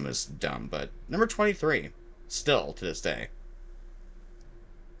rating system is dumb, but number 23, still to this day,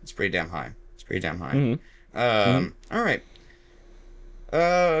 it's pretty damn high. It's pretty damn high. Mm-hmm. Mm-hmm. All right.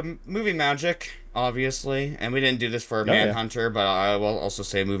 Movie magic, obviously, and we didn't do this for Oh yeah. Manhunter, but I will also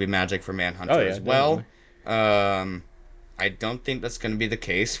say movie magic for Oh Manhunter yeah. as well. Definitely. Um, I don't think that's going to be the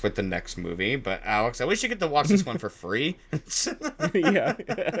case with the next movie, but Alex, at least you get to watch this one for free. Yeah.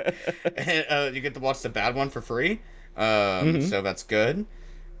 And, you get to watch the bad one for free. Mm-hmm. So that's good.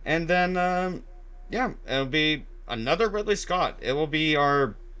 And then, yeah, it'll be another Ridley Scott. It will be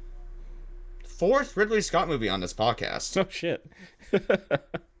our fourth Ridley Scott movie on this podcast. Oh shit.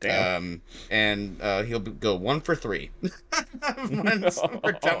 Damn. And he'll go 1 for 3 once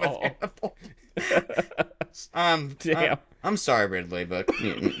we're done with No. Hannibal. Um, I, Damn. I'm sorry, Ridley, but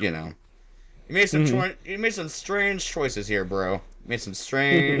you made some Mm-hmm. you made some strange choices here, bro. You made some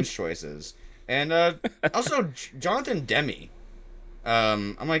strange choices, and also Jonathan Demme.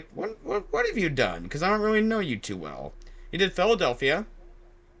 I'm like, what have you done? Because I don't really know you too well. You did Philadelphia,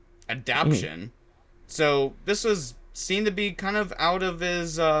 Mm-hmm. Adaption. So this was seen to be kind of out of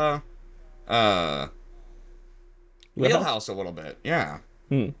his uh Wheelhouse. wheelhouse a little bit. Yeah.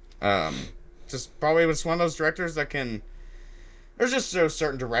 Hmm. Um, just probably was one of those directors that can. There's just so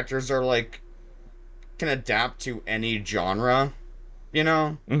certain directors are like can adapt to any genre, you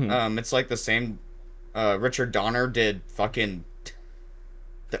know. Hmm. It's like the same. Richard Donner did fucking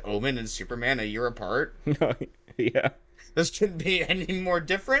The Omen and Superman a year apart. Yeah. This couldn't be any more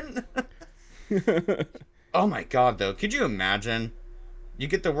different. Oh my god, though, could you imagine? You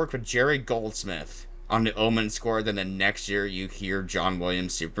get to work with Jerry Goldsmith on the Omen score, then the next year you hear John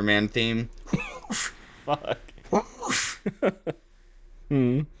Williams' Superman theme. Fuck.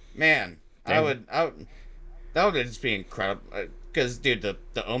 Hmm. Man, Damn. that would just be incredible. Because, dude,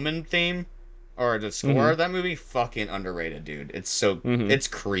 the Omen theme or the score Hmm. of that movie fucking underrated, dude. Hmm. It's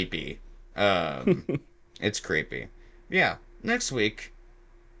creepy. Um, it's creepy. Yeah, next week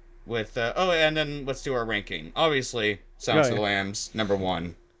with oh, and then let's do our ranking. Obviously, Oh Silence of yeah. the Lambs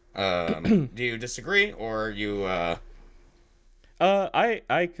 #1. Do you disagree or you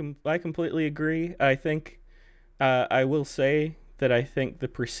I completely agree. I think I will say that I think the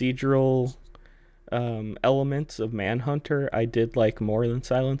procedural elements of Manhunter I did like more than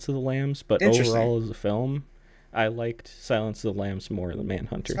Silence of the Lambs, but interesting? overall as a film, I liked Silence of the Lambs more than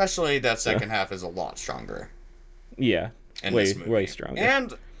Manhunter. Especially that So second half is a lot stronger yeah, in this way movie, stronger.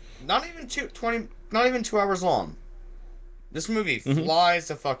 and not even 2 hours long. This movie Hmm. flies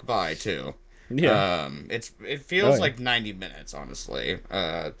the fuck by too. Yeah. It Oh feels yeah. like 90 minutes, honestly.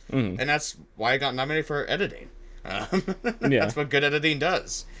 Hmm. And that's why I got nominated for editing. Yeah. That's what good editing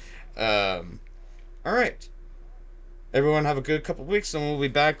does. Um, all right, everyone, have a good couple weeks, and we'll be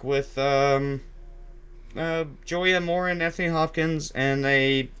back with Julia Moore and Anthony Hopkins and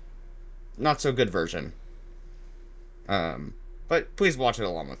a not so good version. Um, but please watch it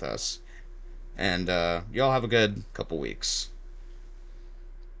along with us, and y'all have a good couple weeks.